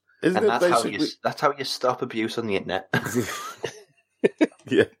abuse. Isn't and it that's how you stop abuse on the internet.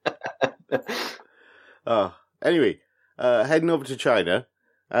 Yeah. Anyway, heading over to China,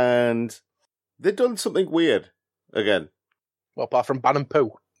 and they've done something weird again. Well, apart from banning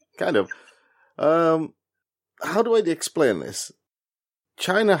Pooh. Kind of. How do I explain this?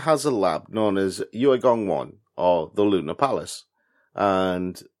 China has a lab known as Yuegong-1, or the Lunar Palace,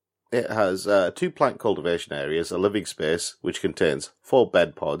 and it has 2 plant cultivation areas, a living space, which contains 4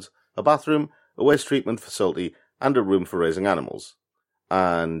 bed pods, a bathroom, a waste treatment facility, and a room for raising animals.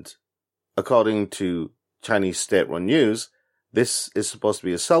 And according to Chinese state-run news, this is supposed to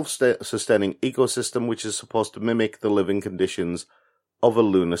be a self-sustaining ecosystem which is supposed to mimic the living conditions of a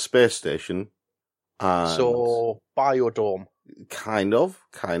lunar space station. And so, biodome. Kind of.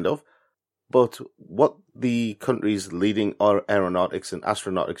 But what the country's leading aeronautics and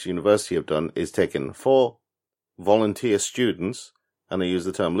astronautics university have done is taken 4 volunteer students, and I use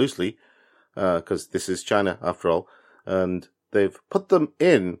the term loosely, because this is China after all, and they've put them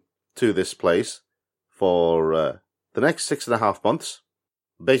in to this place for the next 6.5 months,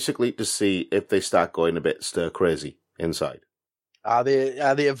 basically to see if they start going a bit stir crazy inside. Are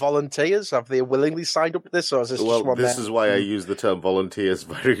they volunteers? Have they willingly signed up to this, or is this just one? This is why I use the term volunteers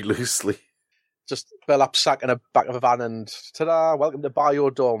very loosely. Just burlap sack in the back of a van and ta-da! Welcome to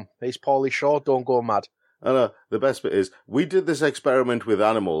Biodome. He's Paulie Shaw. Don't go mad. I know. The best bit is we did this experiment with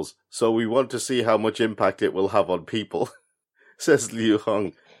animals, so we want to see how much impact it will have on people. Says Liu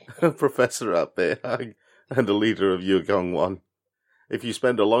Hong, a professor at Beihang and a leader of Yuegong-1. If you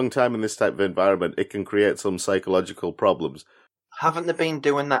spend a long time in this type of environment, it can create some psychological problems. Haven't they been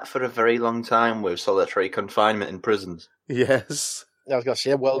doing that for a very long time with solitary confinement in prisons? Yes. I was going to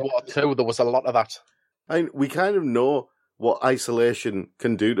say, World War II, there was a lot of that. We kind of know what isolation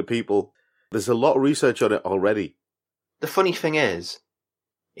can do to people. There's a lot of research on it already. The funny thing is,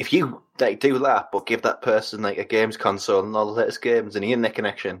 if you do that, but give that person like a games console and all the latest games and internet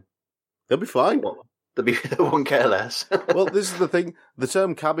connection, they'll be fine. They won't care less. Well, this is the thing. The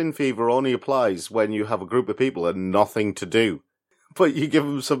term cabin fever only applies when you have a group of people and nothing to do. But you give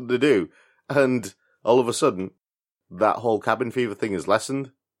them something to do, and all of a sudden, that whole cabin fever thing is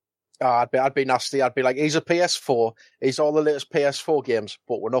lessened. Oh, I'd be nasty. I'd be like, he's a PS4. He's all the latest PS4 games,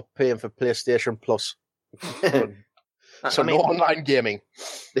 but we're not paying for PlayStation Plus. So no online gaming.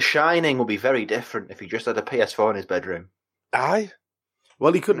 The Shining will be very different if he just had a PS4 in his bedroom. Aye.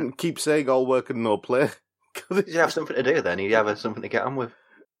 Well, he couldn't keep saying all work and no play. He'd have something to do then. He'd have something to get on with.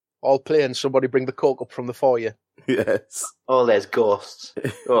 All play and somebody bring the coke up from the foyer. Yes. Oh, there's ghosts.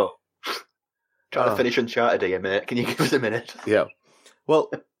 Oh. Trying to finish Uncharted here, mate. Can you give us a minute? Yeah.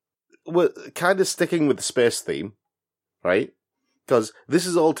 Well, we're kind of sticking with the space theme, right? Because this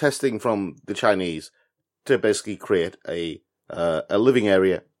is all testing from the Chinese to basically create a living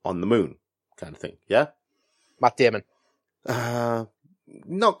area on the moon kind of thing, yeah? Matt Damon.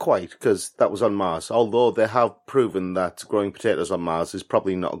 Not quite, because that was on Mars, although they have proven that growing potatoes on Mars is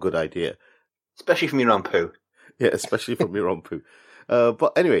probably not a good idea. Especially from your own poo. Yeah, especially from your own poo.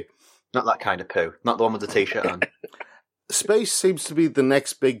 But anyway. Not that kind of poo. Not the one with the t-shirt on. Space seems to be the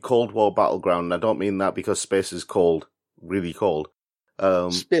next big Cold War battleground. I don't mean that because space is cold, really cold.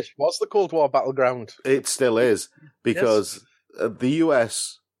 Space was the Cold War battleground. It still is, because the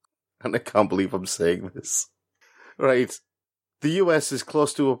US, and I can't believe I'm saying this, right, the US is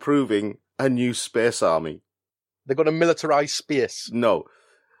close to approving a new space army. They're going to militarize space. No,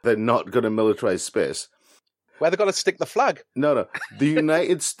 they're not going to militarize space. Where they're going to stick the flag? No. The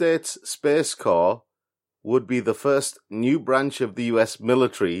United States Space Corps would be the first new branch of the US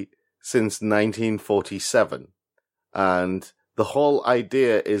military since 1947. And the whole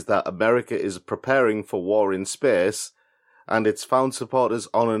idea is that America is preparing for war in space, and it's found supporters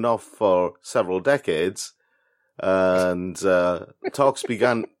on and off for several decades. And talks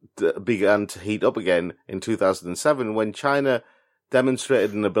began to heat up again in 2007 when China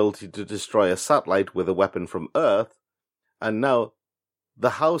demonstrated an ability to destroy a satellite with a weapon from Earth. And now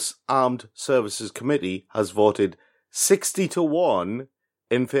the House Armed Services Committee has voted 60-1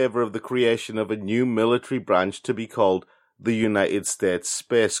 in favor of the creation of a new military branch to be called the United States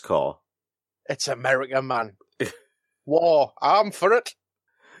Space Corps. It's America, man. War. I'm for it.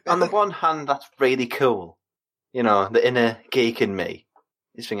 On the one hand, that's really cool. You know, the inner geek in me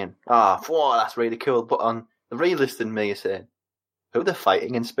is thinking, wow, that's really cool. But on the realist in me is saying, who they're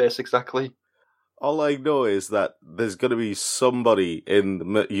fighting in space exactly? All I know is that there's going to be somebody in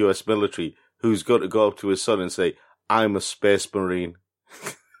the US military who's going to go up to his son and say, I'm a space marine.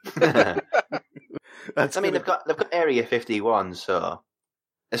 I mean, they've got Area 51, so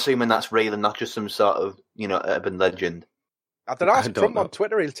assuming that's real and not just some sort of, urban legend. I don't ask Trump on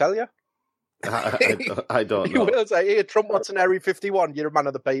Twitter, he'll tell you. I don't He know. will say, here, Trump wants an Area 51, you're a man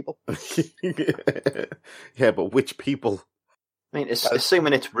of the people. Yeah, but which people? I mean,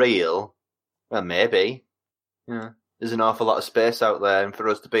 assuming it's real, well, maybe. Yeah, there's an awful lot of space out there, and for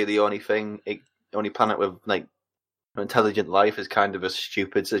us to be the only planet with, intelligent life is kind of a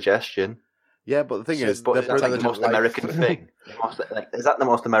stupid suggestion. Yeah, but the thing is... But is that the most American thing? Is that the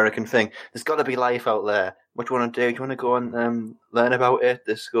most American thing? There's got to be life out there. What do you want to do? Do you want to go and learn about it,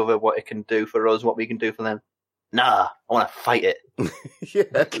 discover what it can do for us, what we can do for them? Nah, I want to fight it.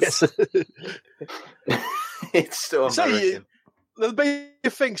 Yes. It's so American. There'll be a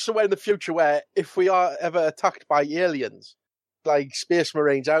thing somewhere in the future where if we are ever attacked by aliens, like space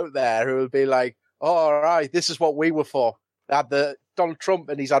marines out there who will be like, oh, all right, this is what we were for. Donald Trump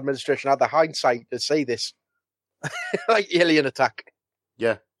and his administration had the hindsight to see this. Like alien attack.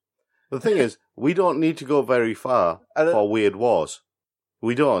 Yeah. The thing is, we don't need to go very far for weird wars.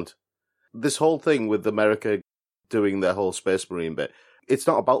 We don't. This whole thing with America doing their whole space marine bit, it's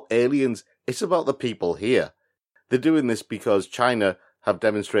not about aliens, it's about the people here. They're doing this because China have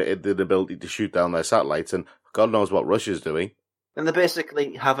demonstrated the ability to shoot down their satellites, and God knows what Russia's doing. And they're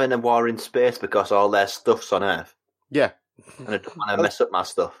basically having a war in space because all their stuff's on Earth. Yeah. And I don't want to mess up my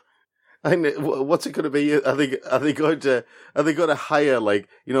stuff. I mean, what's it going to be? Are they going to hire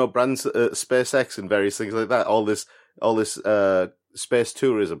brands, SpaceX and various things like that? All this space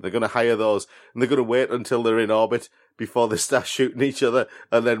tourism. They're going to hire those, and they're going to wait until they're in orbit before they start shooting each other.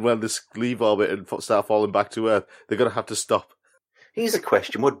 And then when they leave orbit and start falling back to Earth, they're going to have to stop. Here's a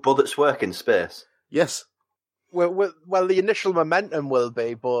question: would bullets work in space? Yes. Well, the initial momentum will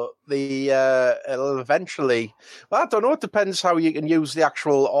be, but it'll eventually... Well, I don't know. It depends how you can use the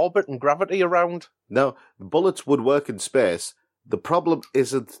actual orbit and gravity around. No, bullets would work in space. The problem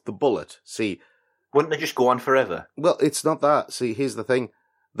isn't the bullet. See... Wouldn't they just go on forever? Well, it's not that. See, here's the thing.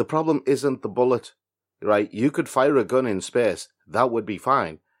 The problem isn't the bullet, right? You could fire a gun in space. That would be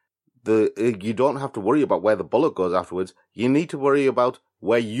fine. You don't have to worry about where the bullet goes afterwards. You need to worry about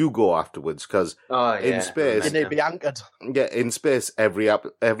where you go afterwards, because in space... You need to be anchored. Yeah, in space, every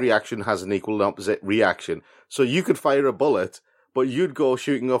action has an equal and opposite reaction. So you could fire a bullet, but you'd go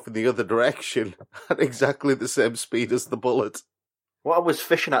shooting off in the other direction at exactly the same speed as the bullet. What I was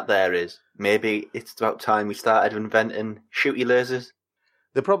fishing at there is, maybe it's about time we started inventing shooty lasers.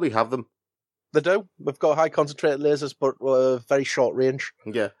 They probably have them. They do. We've got high concentrated lasers, but very short range.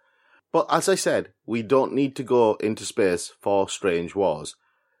 Yeah. But as I said, we don't need to go into space for strange wars.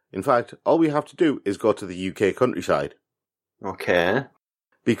 In fact, all we have to do is go to the UK countryside. Okay.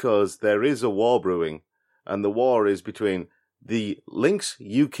 Because there is a war brewing, and the war is between the Lynx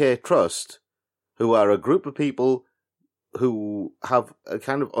UK Trust, who are a group of people who have a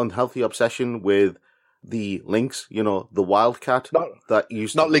kind of unhealthy obsession with the lynx, the wildcat that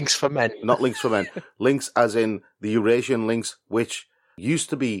used to... Not lynx for men. Not lynx for men. Lynx as in the Eurasian lynx, which used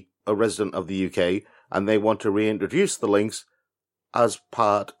to be a resident of the UK, and they want to reintroduce the lynx as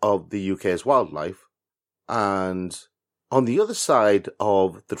part of the UK's wildlife. And on the other side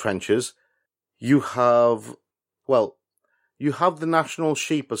of the trenches, you have the National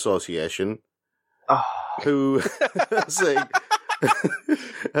Sheep Association, who are saying,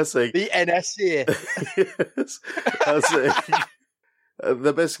 the NSA. Yes,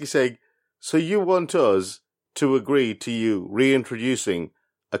 they're basically saying, so you want us to agree to you reintroducing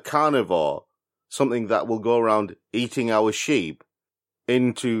a carnivore, something that will go around eating our sheep,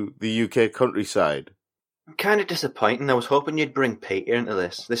 into the UK countryside? I'm kind of disappointing. I was hoping you'd bring Peter into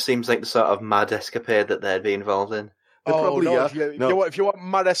this. This seems like the sort of mad escapade that they'd be involved in. If you want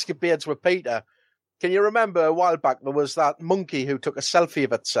mad escapades with Peter, Can you remember a while back there was that monkey who took a selfie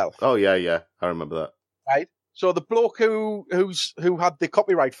of itself? Oh yeah, I remember that. Right. So the bloke who had the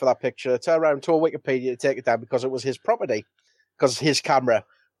copyright for that picture turned around and told Wikipedia to take it down because it was his property, because his camera.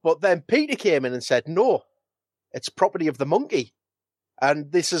 But then Peter came in and said, no, it's property of the monkey.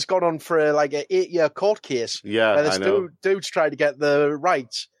 And this has gone on for like an 8-year court case. Yeah, where this I know. dude's trying to get the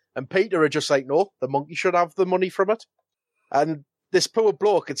rights. And Peter are just like, no, the monkey should have the money from it. And this poor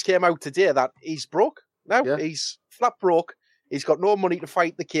bloke, it's came out today that he's broke now. Yeah. He's flat broke. He's got no money to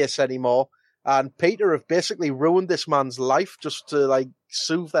fight the case anymore. And Peter have basically ruined this man's life just to like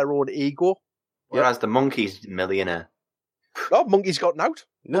soothe their own ego. Whereas the monkey's a millionaire. Oh, monkey's gotten out.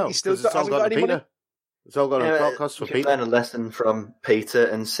 No, Monkey still because it's all hasn't got gone to any money. Peter. It's all gone on cost for You can Peter. learn a lesson from Peter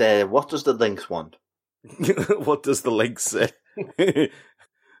and say, what does the lynx want? What does the lynx say?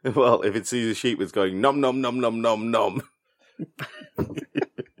 Well, if it sees a sheep, it's going nom nom nom nom nom nom.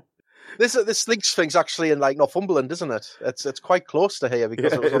 This lynx thing's actually in like Northumberland, isn't it? It's quite close to here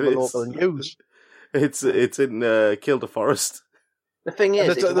because it was on the local news. It's in Kielder Forest. The thing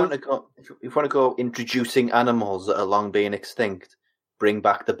is, if you want to go introducing animals that are long being extinct, bring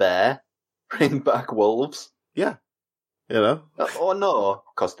back the bear, bring back wolves. Yeah, you know. Or no,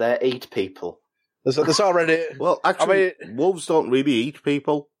 because they eat people. There's already. Well, actually, wolves don't really eat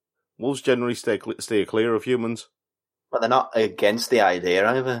people. Wolves generally stay clear of humans. But they're not against the idea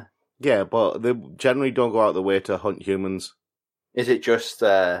either. Yeah, but they generally don't go out of the way to hunt humans. Is it just...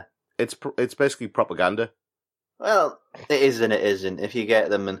 It's basically propaganda. Well, it is and it isn't, if you get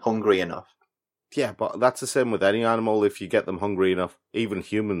them hungry enough. Yeah, but that's the same with any animal if you get them hungry enough, even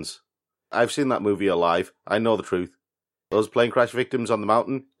humans. I've seen that movie Alive. I know the truth. Those plane crash victims on the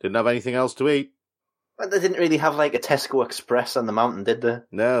mountain didn't have anything else to eat. But they didn't really have like a Tesco Express on the mountain, did they?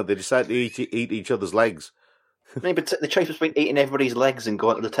 No, they decided to eat each other's legs. Maybe the choice between eating everybody's legs and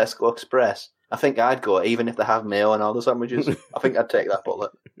going to the Tesco Express. I think I'd go, even if they have mayo and all the sandwiches. I think I'd take that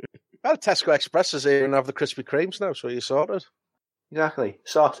bullet. Well, Tesco Expresses even have the Krispy Kremes now, so you're sorted. Exactly.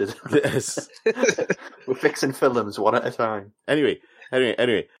 Sorted. Yes. We're fixing films one at a time. Anyway.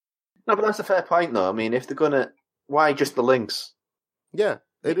 No, but that's a fair point, though. I mean, if they're going to... Why just the lynx? Yeah,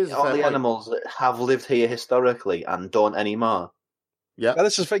 it is a all fair the point. animals that have lived here historically and don't anymore. Yeah. Now,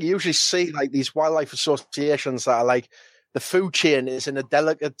 this is the thing. You usually see like these wildlife associations that are like the food chain is in a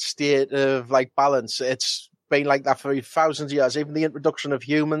delicate state of like balance. It's been like that for thousands of years. Even the introduction of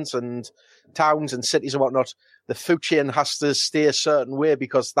humans and towns and cities and whatnot, the food chain has to stay a certain way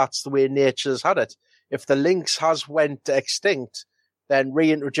because that's the way nature's had it. If the lynx has went extinct, then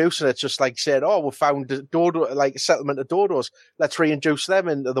reintroducing it, just like saying, oh, we found a dodo, like a settlement of dodos. Let's reintroduce them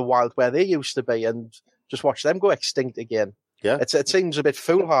into the wild where they used to be and just watch them go extinct again. Yeah. It seems a bit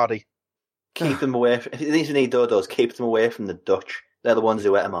foolhardy. Keep them away. If these are need dodos, keep them away from the Dutch. They're the ones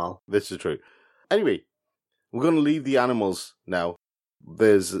who ate them all. This is true. Anyway, we're going to leave the animals now.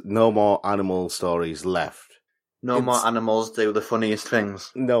 There's no more animal stories left. No more animals do the funniest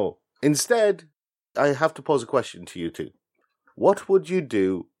things. No. Instead, I have to pose a question to you two. What would you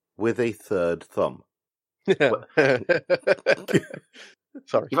do with a third thumb? Sorry.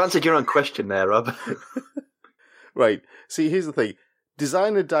 You've answered your own question there, Rob. Right. See, here's the thing.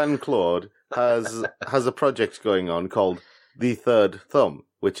 Designer Dan Claude has a project going on called the Third Thumb,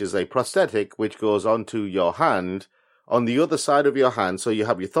 which is a prosthetic which goes onto your hand, on the other side of your hand. So you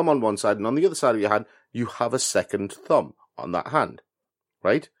have your thumb on one side, and on the other side of your hand, you have a second thumb on that hand.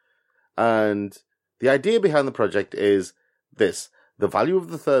 Right? And the idea behind the project is this. The value of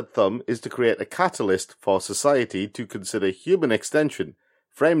the third thumb is to create a catalyst for society to consider human extension,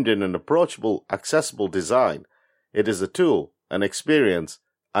 framed in an approachable, accessible design. It is a tool, an experience,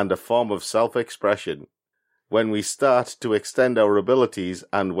 and a form of self-expression. When we start to extend our abilities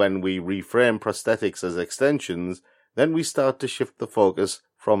and when we reframe prosthetics as extensions, then we start to shift the focus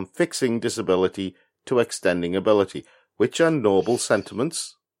from fixing disability to extending ability, which are noble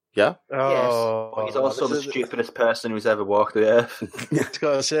sentiments. Yeah? Yes. But he's also the stupidest person who's ever walked the earth.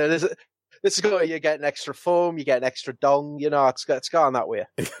 This is going, you get an extra foam, you get an extra dong, you know, it's gone that way.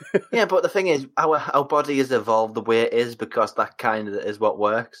 Yeah, but the thing is, our body has evolved the way it is because that kind of is what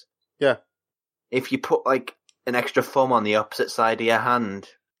works. Yeah. If you put, like, an extra thumb on the opposite side of your hand,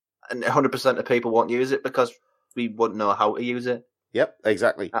 and 100% of people won't use it because we wouldn't know how to use it. Yep,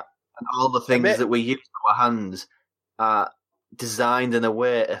 exactly. And all the things that we use with our hands are designed in a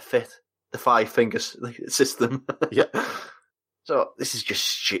way to fit the 5-finger system. Yeah. So this is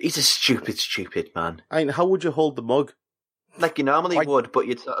just he's a stupid man. I mean, how would you hold the mug? Like you normally would, but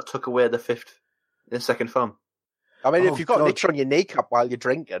you'd sort of tuck away the second thumb. I mean, if you've got nicks on your kneecap while you're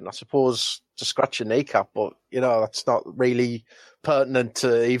drinking, I suppose to scratch your kneecap, but, you know, that's not really pertinent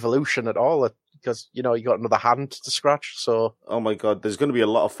to evolution at all. because, you got another hand to scratch, so... Oh my god, there's going to be a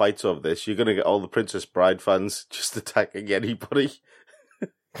lot of fights over this. You're going to get all the Princess Bride fans just attacking anybody.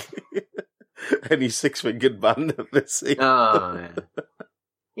 Any six-fingered band that they see. Oh, yeah.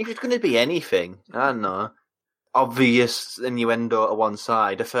 If it's going to be anything, I don't know. Obvious innuendo to one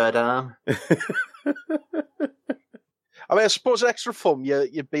side, a third arm. I suppose extra fun,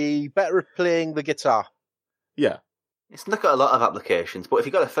 you'd be better at playing the guitar. Yeah. It's not got a lot of applications, but if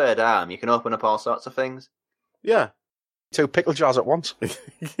you've got a third arm, you can open up all sorts of things. Yeah. 2 pickle jars at once.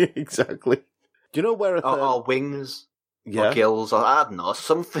 Exactly. Do you know where a third... Or wings. Yeah. Or gills, or I don't know,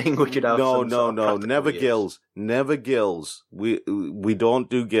 something which you'd have. No, some never gills. Never gills. We don't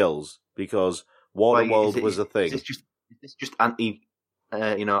do gills because Waterworld was a thing. Is this just anti,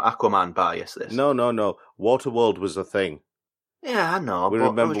 Aquaman bias? This? No. Waterworld was a thing. Yeah, I know. We but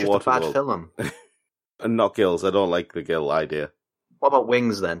remember it was just a bad Waterworld. film. And not gills. I don't like the gill idea. What about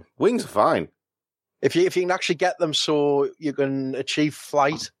wings then? Wings are fine. If you can actually get them so you can achieve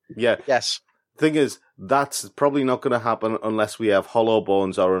flight, Yeah. yes. Thing is, that's probably not going to happen unless we have hollow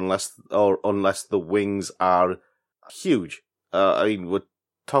bones or unless the wings are huge. We're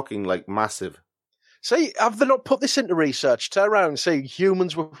talking like massive. See, have they not put this into research? Turn around and say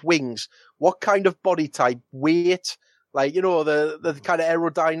humans with wings. What kind of body type, weight, the kind of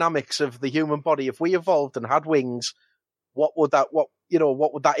aerodynamics of the human body. If we evolved and had wings, what would that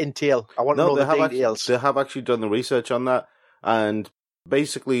entail? I want to know the details. They have actually done the research on that, and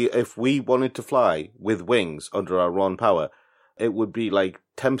basically, if we wanted to fly with wings under our own power, it would be like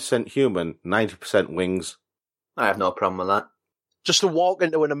 10% human, 90% wings. I have no problem with that. Just to walk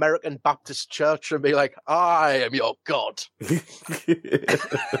into an American Baptist church and be like, I am your God.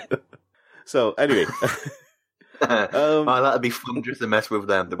 So, anyway. That'd be fun just to mess with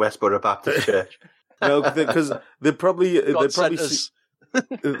them, the Westboro Baptist Church. No, because they'd probably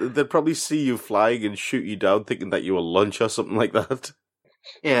see you flying and shoot you down thinking that you were lunch or something like that.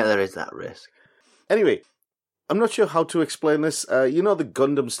 Yeah, there is that risk. Anyway, I'm not sure how to explain this. The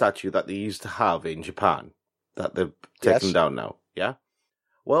Gundam statue that they used to have in Japan that they've taken down now, yeah?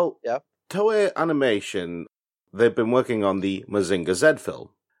 Well, yeah. Toei Animation, they've been working on the Mazinger Z film,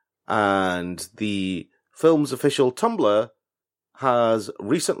 and the film's official Tumblr has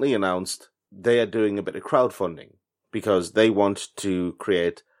recently announced they are doing a bit of crowdfunding because they want to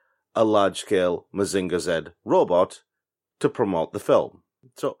create a large-scale Mazinger Z robot to promote the film.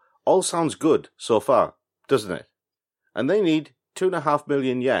 So, all sounds good so far, doesn't it? And they need 2.5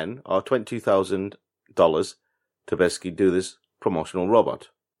 million yen, or $22,000, to basically do this promotional robot.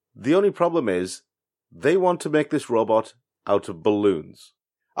 The only problem is, they want to make this robot out of balloons.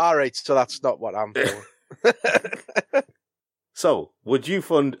 Alright, so that's not what I'm doing. So, would you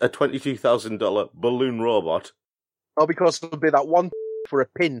fund a $22,000 balloon robot? Oh, because there'll be that one for a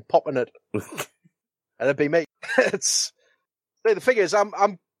pin popping it. And it'd be me. The thing is,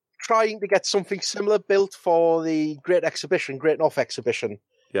 I'm trying to get something similar built for the Great North Exhibition.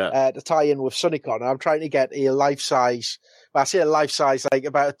 Yeah. To tie in with SunnyCon. I'm trying to get a life-size, well, I say a life-size, like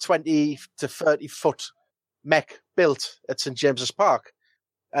about a 20 to 30 foot mech built at St. James's Park.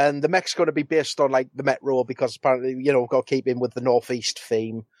 And the mech's going to be based on like the Metro because apparently, we've got to keep in with the Northeast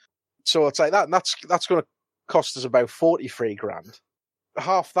theme. So it's like that. And that's going to cost us about 43 grand.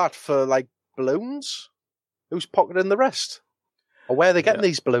 Half that for like balloons? Who's pocketing the rest? Or where are they getting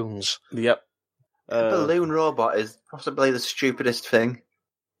these balloons? Yep. A balloon robot is possibly the stupidest thing.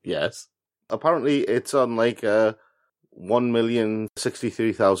 Yes. Apparently it's on like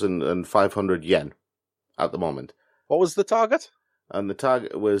 1,063,500 yen at the moment. What was the target? And the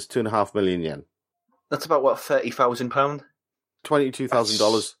target was 2.5 million yen. That's about, what, £30,000?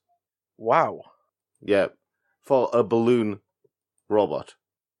 $22,000. Wow. Yeah. For a balloon robot.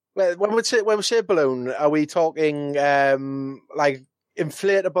 Well, when we say balloon, are we talking like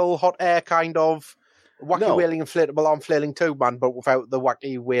inflatable hot air kind of wacky wheeling inflatable arm flailing tube man, but without the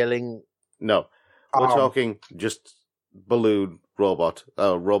wacky wheeling? No, we're talking just balloon robot,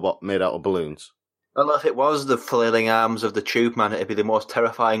 a robot made out of balloons. Well, if it was the flailing arms of the tube man, it'd be the most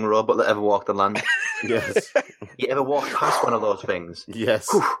terrifying robot that ever walked the land. Yes. You ever walked past one of those things? Yes.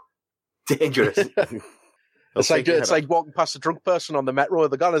 Whew, dangerous. It's like walking past a drunk person on the Metro.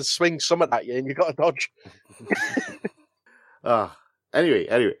 They're going to swing something at you and you got to dodge. Anyway.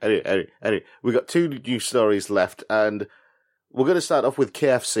 We've got 2 news stories left, and we're going to start off with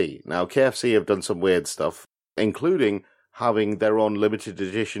KFC. Now, KFC have done some weird stuff, including having their own limited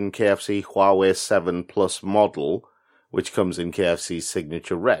edition KFC Huawei 7 Plus model, which comes in KFC's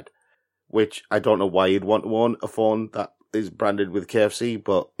signature red, which I don't know why you'd want to own a phone that is branded with KFC,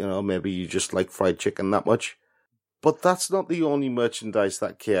 but, maybe you just like fried chicken that much. But that's not the only merchandise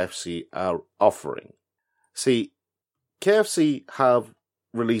that KFC are offering. See, KFC have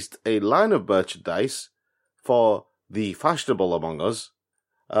released a line of merchandise for the fashionable among us,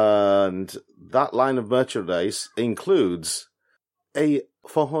 and that line of merchandise includes a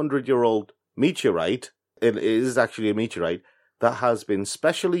 400-year-old meteorite. It is actually a meteorite that has been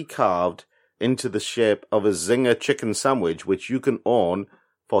specially carved into the shape of a Zinger chicken sandwich, which you can own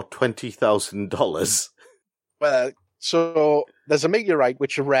for $20,000. Well, so there's a meteorite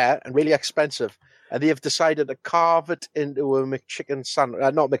which are rare and really expensive, and they have decided to carve it into a McChicken sandwich,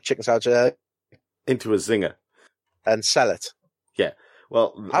 not McChicken sandwich, into a Zinger. And sell it. Yeah.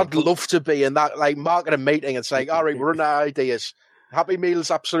 Well, I'd love to be in that like marketing meeting and saying, all right, we're running out of ideas. Happy Meal's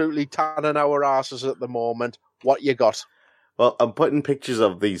absolutely tanning our asses at the moment. What you got? Well, I'm putting pictures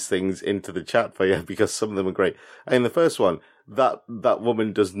of these things into the chat for you because some of them are great. And the first one, that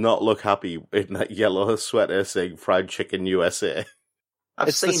woman does not look happy in that yellow sweater saying Fried Chicken USA.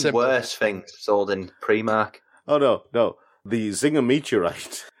 I've seen worse things sold in Primark. Oh, no. The Zinger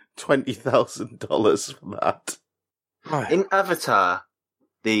Meteorite, $20,000 for that. In Avatar,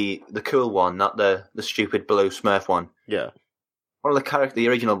 the cool one, not the stupid blue Smurf one. Yeah. One of the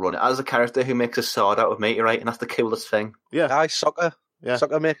original run, it has a character who makes a sword out of meteorite, and that's the coolest thing. Yeah. Soccer. Yeah.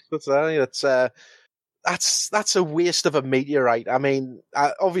 Soccer makes it. That's a waste of a meteorite. I mean,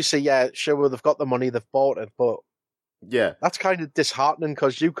 obviously, yeah, sure, they've got the money, they've bought it, but yeah, that's kind of disheartening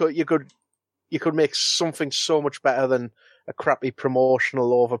because you could make something so much better than a crappy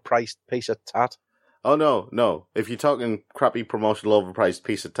promotional overpriced piece of tat. Oh no! If you're talking crappy promotional overpriced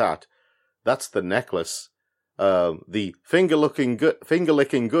piece of tat, that's the necklace, the finger licking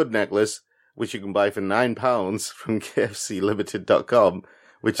good necklace, which you can buy for £9 from KFCLimited.com,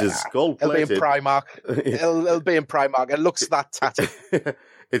 which is gold plated. It'll be in Primark. it'll be in Primark. It looks that tatty.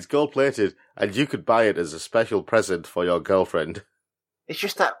 It's gold plated, and you could buy it as a special present for your girlfriend. It's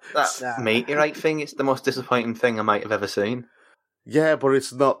just that meteorite thing. It's the most disappointing thing I might have ever seen. Yeah, but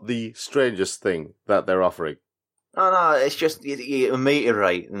it's not the strangest thing that they're offering. Oh, no, it's just a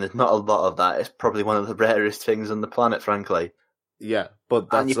meteorite, and there's not a lot of that. It's probably one of the rarest things on the planet, frankly. Yeah, but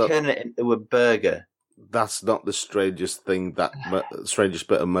that's... And you turn it into a burger. That's not the strangest thing, strangest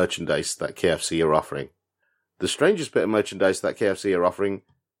bit of merchandise that KFC are offering. The strangest bit of merchandise that KFC are offering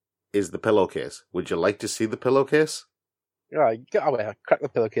is the pillowcase. Would you like to see the pillowcase? Right, get away, crack the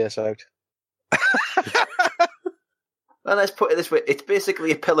pillowcase out. Well, let's put it this way. It's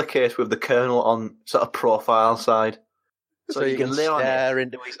basically a pillowcase with the Colonel on sort of profile side. So you can stare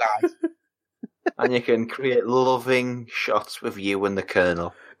into his eyes. And you can create loving shots with you and the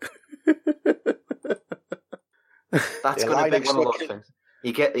Colonel. That's going to be one of those things.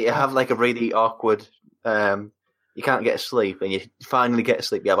 You have like a really awkward, you can't get to sleep, and you finally get to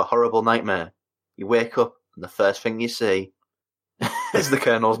sleep. You have a horrible nightmare. You wake up, and the first thing you see is the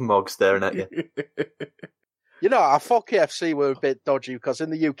Colonel's mug staring at you. You know, I thought KFC were a bit dodgy because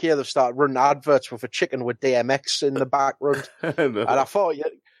in the UK they've started running adverts with a chicken with DMX in the background. And I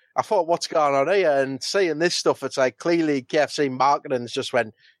thought, what's going on here? And seeing this stuff, it's like clearly KFC marketing's just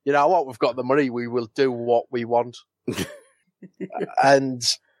went, you know what, we've got the money, we will do what we want. And,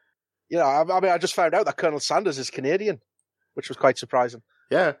 you know, I mean, I just found out that Colonel Sanders is Canadian, which was quite surprising.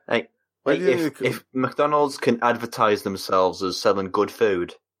 Yeah. Hey, if McDonald's can advertise themselves as selling good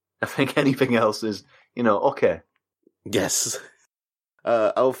food, I think anything else is, you know, okay. Yes.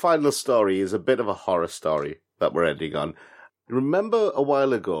 Our final story is a bit of a horror story that we're ending on. Remember a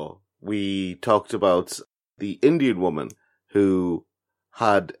while ago, we talked about the Indian woman who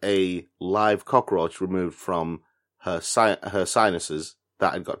had a live cockroach removed from her sinuses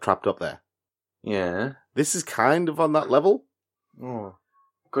that had got trapped up there. Yeah. This is kind of on that level. Oh.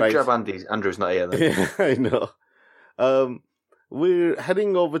 Good job, Andy. Andrew's not here then. Yeah, I know. We're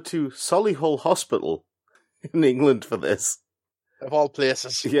heading over to Solihull Hospital in England for this. Of all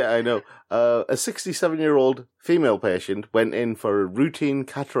places. Yeah, I know. A 67-year-old female patient went in for a routine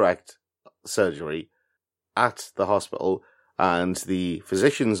cataract surgery at the hospital, and the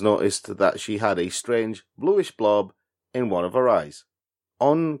physicians noticed that she had a strange bluish blob in one of her eyes.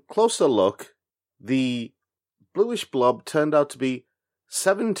 On closer look, the bluish blob turned out to be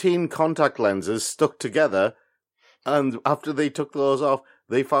 17 contact lenses stuck together, and after they took those off,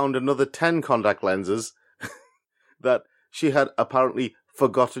 they found another 10 contact lenses that she had apparently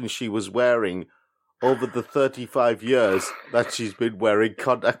forgotten she was wearing over the 35 years that she's been wearing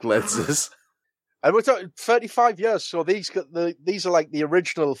contact lenses. And we're talking 35 years, so these are like the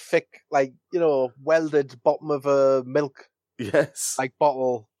original thick, like, you know, welded bottom of a milk, yes, like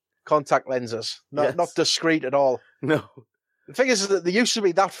bottle contact lenses. Not discreet at all. No. The thing is that they used to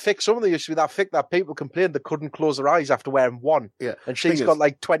be that thick. Some of them used to be that thick that people complained they couldn't close their eyes after wearing one. Yeah. And she's got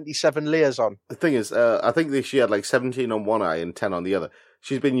like 27 layers on. The thing is, I think she had like 17 on one eye and 10 on the other.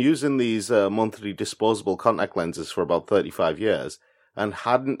 She's been using these monthly disposable contact lenses for about 35 years and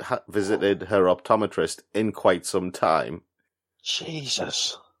hadn't visited her optometrist in quite some time.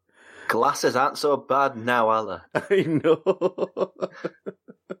 Jesus. Glasses aren't so bad now, are they? I know.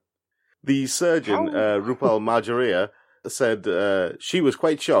 The surgeon, Rupal Marjaria, said she was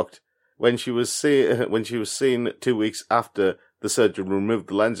quite shocked when she was seen 2 weeks after the surgeon removed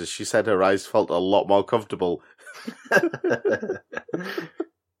the lenses. She said her eyes felt a lot more comfortable.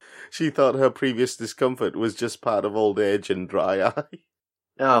 She thought her previous discomfort was just part of old age and dry eye.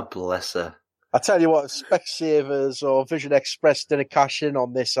 Oh, bless her. I tell you what, Specsavers or Vision Express didn't cash in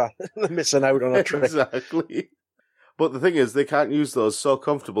on this. They're missing out on a trick. Exactly. But the thing is, they can't use those so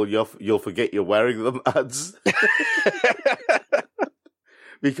comfortable you'll forget you're wearing them ads.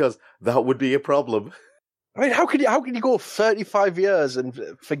 Because that would be a problem. I mean, how can you go 35 years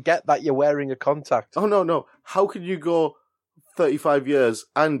and forget that you're wearing a contact? Oh, no. How can you go 35 years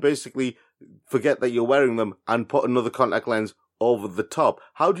and basically forget that you're wearing them and put another contact lens over the top?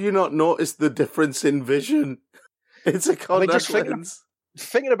 How do you not notice the difference in vision? It's a contact lens.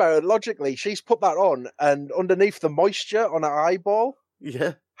 Thinking about it logically, she's put that on, and underneath the moisture on her eyeball,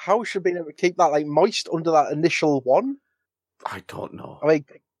 yeah, how should be able to keep that like moist under that initial one? I don't know. I mean,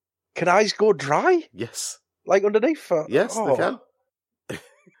 can eyes go dry? Yes, like underneath. Yes, they can.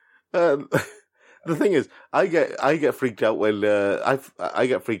 The thing is, I get freaked out when I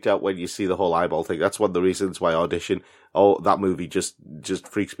get freaked out when you see the whole eyeball thing. That's one of the reasons why Audition, that movie just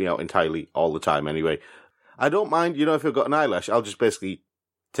freaks me out entirely all the time. Anyway. I don't mind, if I've got an eyelash, I'll just basically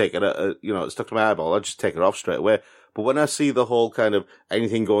take it, stuck to my eyeball. I'll just take it off straight away. But when I see the whole kind of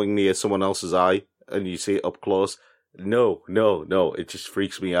anything going near someone else's eye and you see it up close, no, it just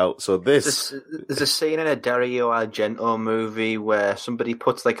freaks me out. So there's a scene in a Dario Argento movie where somebody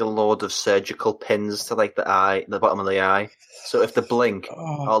puts like a load of surgical pins to like the bottom of the eye. So if they blink,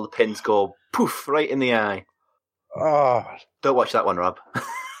 all the pins go poof right in the eye. Oh. Don't watch that one, Rob.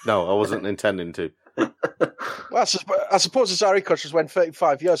 No, I wasn't intending to. Well, I suppose it's Harry just went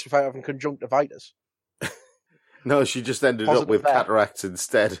 35 years without having conjunctivitis. No, she just ended up with cataracts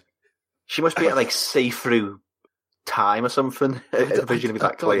instead. She must be at like see-through time or something. Her vision is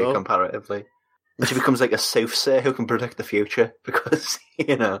that clear comparatively. And she becomes like a soothsayer who can predict the future because, I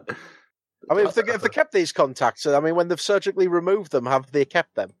mean, if they kept these contacts, I mean, when they've surgically removed them, have they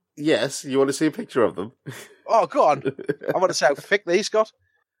kept them? Yes. You want to see a picture of them? Oh, go on. I want to see how thick these got.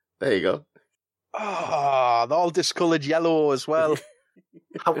 There you go. Oh, they're all discoloured yellow as well.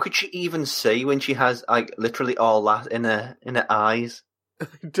 How could she even see when she has like literally all that in her eyes? I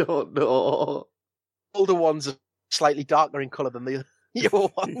don't know. Older ones are slightly darker in colour than the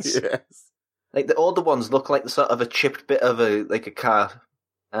younger ones. Yes. Like the older ones look like the sort of a chipped bit of a car,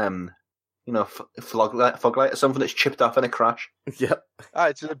 fog light or something that's chipped off in a crash. Yep.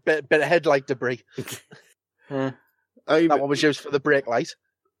 It's a bit of headlight debris. Yeah. That one was used for the brake light.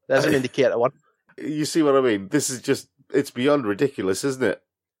 There's an indicator one. You see what I mean? This is it's beyond ridiculous, isn't it?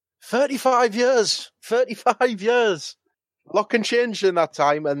 35 years. 35 years. A lot can change in that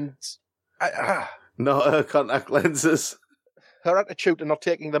time, and not her contact lenses. Her attitude to not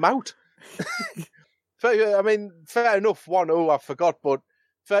taking them out. I mean, fair enough. I forgot, but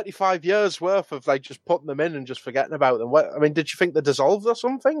 35 years worth of like just putting them in and just forgetting about them. I mean, did you think they dissolved or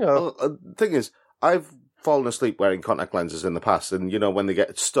something? Or? Well, the thing is, I've fallen asleep wearing contact lenses in the past, and when they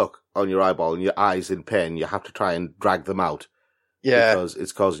get stuck on your eyeball and your eyes in pain, you have to try and drag them out. Yeah. Because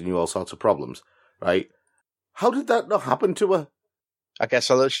it's causing you all sorts of problems, right? How did that not happen to her? I guess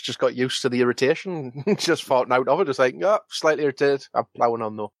she just got used to the irritation, just fought out of it. Just like, slightly irritated. I'm plowing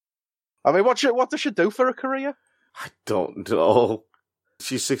on though. I mean, what does she do for a career? I don't know.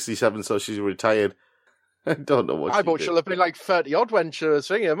 She's 67, so she's retired. I don't know what I thought she'll have been like 30 odd when she was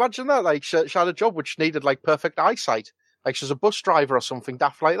singing. Imagine that. Like, she had a job which needed like perfect eyesight. Like she's a bus driver or something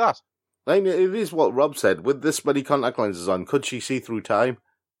daft like that. I mean, it is what Rob said. With this many contact lenses on, could she see through time?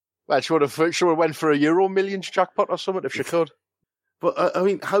 Well, she would have went for a Euro Millions jackpot or something if she could. But I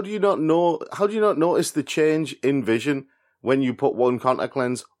mean, how do you not notice the change in vision when you put one contact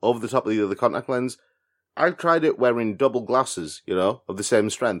lens over the top of the other contact lens? I've tried it wearing double glasses, of the same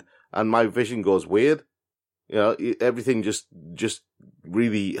strength, and my vision goes weird. Everything just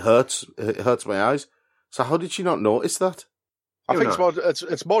really hurts my eyes. So how did she not notice that? I think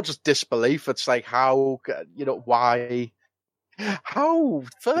it's more just disbelief. It's like how, why? How?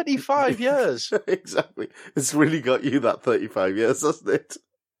 35 years? Exactly. It's really got you that 35 years, hasn't it?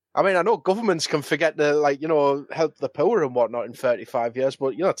 I mean, I know governments can forget to, like, help the poor and whatnot in 35 years,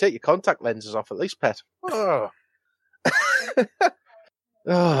 but, take your contact lenses off at least, pet. Oh,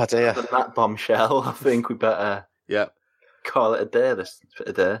 oh dear. Other than that bombshell, I think we better call it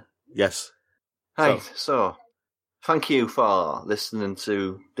a day. Yes. Right, so thank you for listening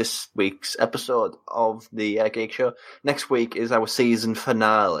to this week's episode of the Geek Show. Next week is our season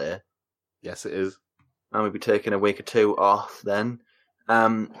finale. Yes, it is. And we'll be taking a week or two off then.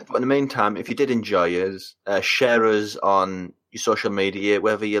 But in the meantime, if you did enjoy us, share us on your social media,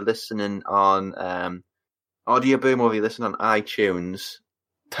 whether you're listening on Audio Boom or whether you're listening on iTunes.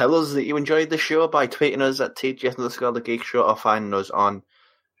 Tell us that you enjoyed the show by tweeting us at TGS_The Geek Show or finding us on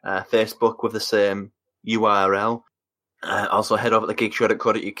Facebook with the same URL. Also head over to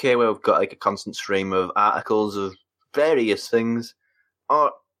thegeekshow.co.uk where we've got like a constant stream of articles of various things.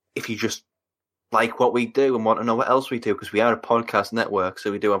 Or if you just like what we do and want to know what else we do, because we are a podcast network, so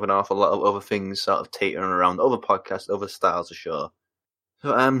we do have an awful lot of other things sort of teetering around, other podcasts, other styles of show.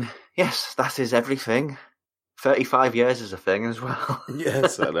 So, yes, that is everything. 35 years is a thing as well.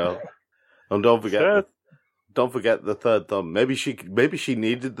 Yes, I know. And don't forget the third thumb. Maybe she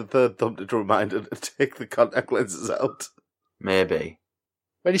needed the third thumb to remind her to take the contact lenses out. Maybe.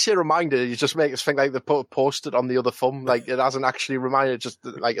 When you say reminder, you just make us think like they put a post-it on the other thumb. Like, it hasn't actually reminded, just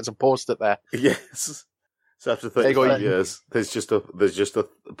like it's a post-it there. Yes. So after 35 years, there's just a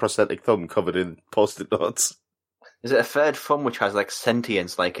prosthetic thumb covered in post-it notes. Is it a third thumb which has like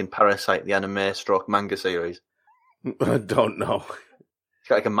sentience, like in Parasite, the anime stroke manga series? I don't know. It's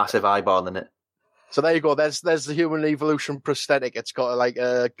got like a massive eyeball in it. So there you go. There's the human evolution prosthetic. It's got like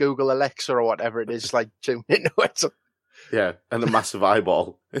a Google Alexa or whatever it is, like tuned into it. Yeah, and a massive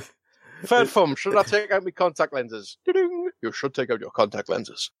eyeball. Third thumb. Should I take out my contact lenses? Ding! You should take out your contact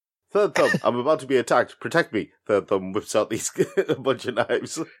lenses. Third thumb. I'm about to be attacked. Protect me. Third thumb whips out these a bunch of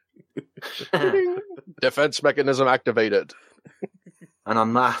knives. Defense mechanism activated. And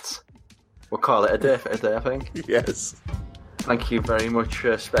on that, we'll call it a day for today, I think. Yes. Thank you very much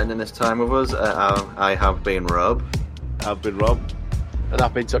for spending this time with us. I have been Rob. I've been Rob. And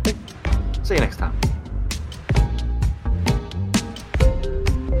I've been Tucky. See you next time.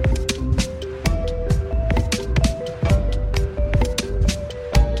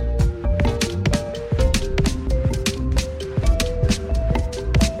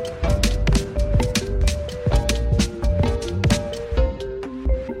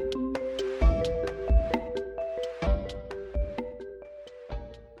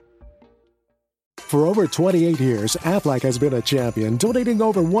 For over 28 years, Aflac has been a champion, donating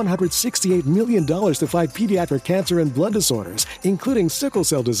over $168 million to fight pediatric cancer and blood disorders, including sickle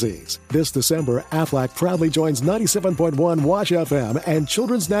cell disease. This December, Aflac proudly joins 97.1 Wash FM and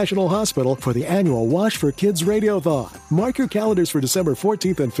Children's National Hospital for the annual Wash for Kids Radiothon. Mark your calendars for December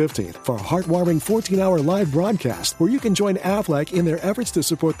 14th and 15th for a heartwarming 14-hour live broadcast where you can join Aflac in their efforts to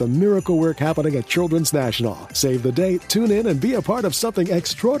support the miracle work happening at Children's National. Save the date, tune in, and be a part of something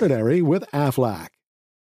extraordinary with Aflac.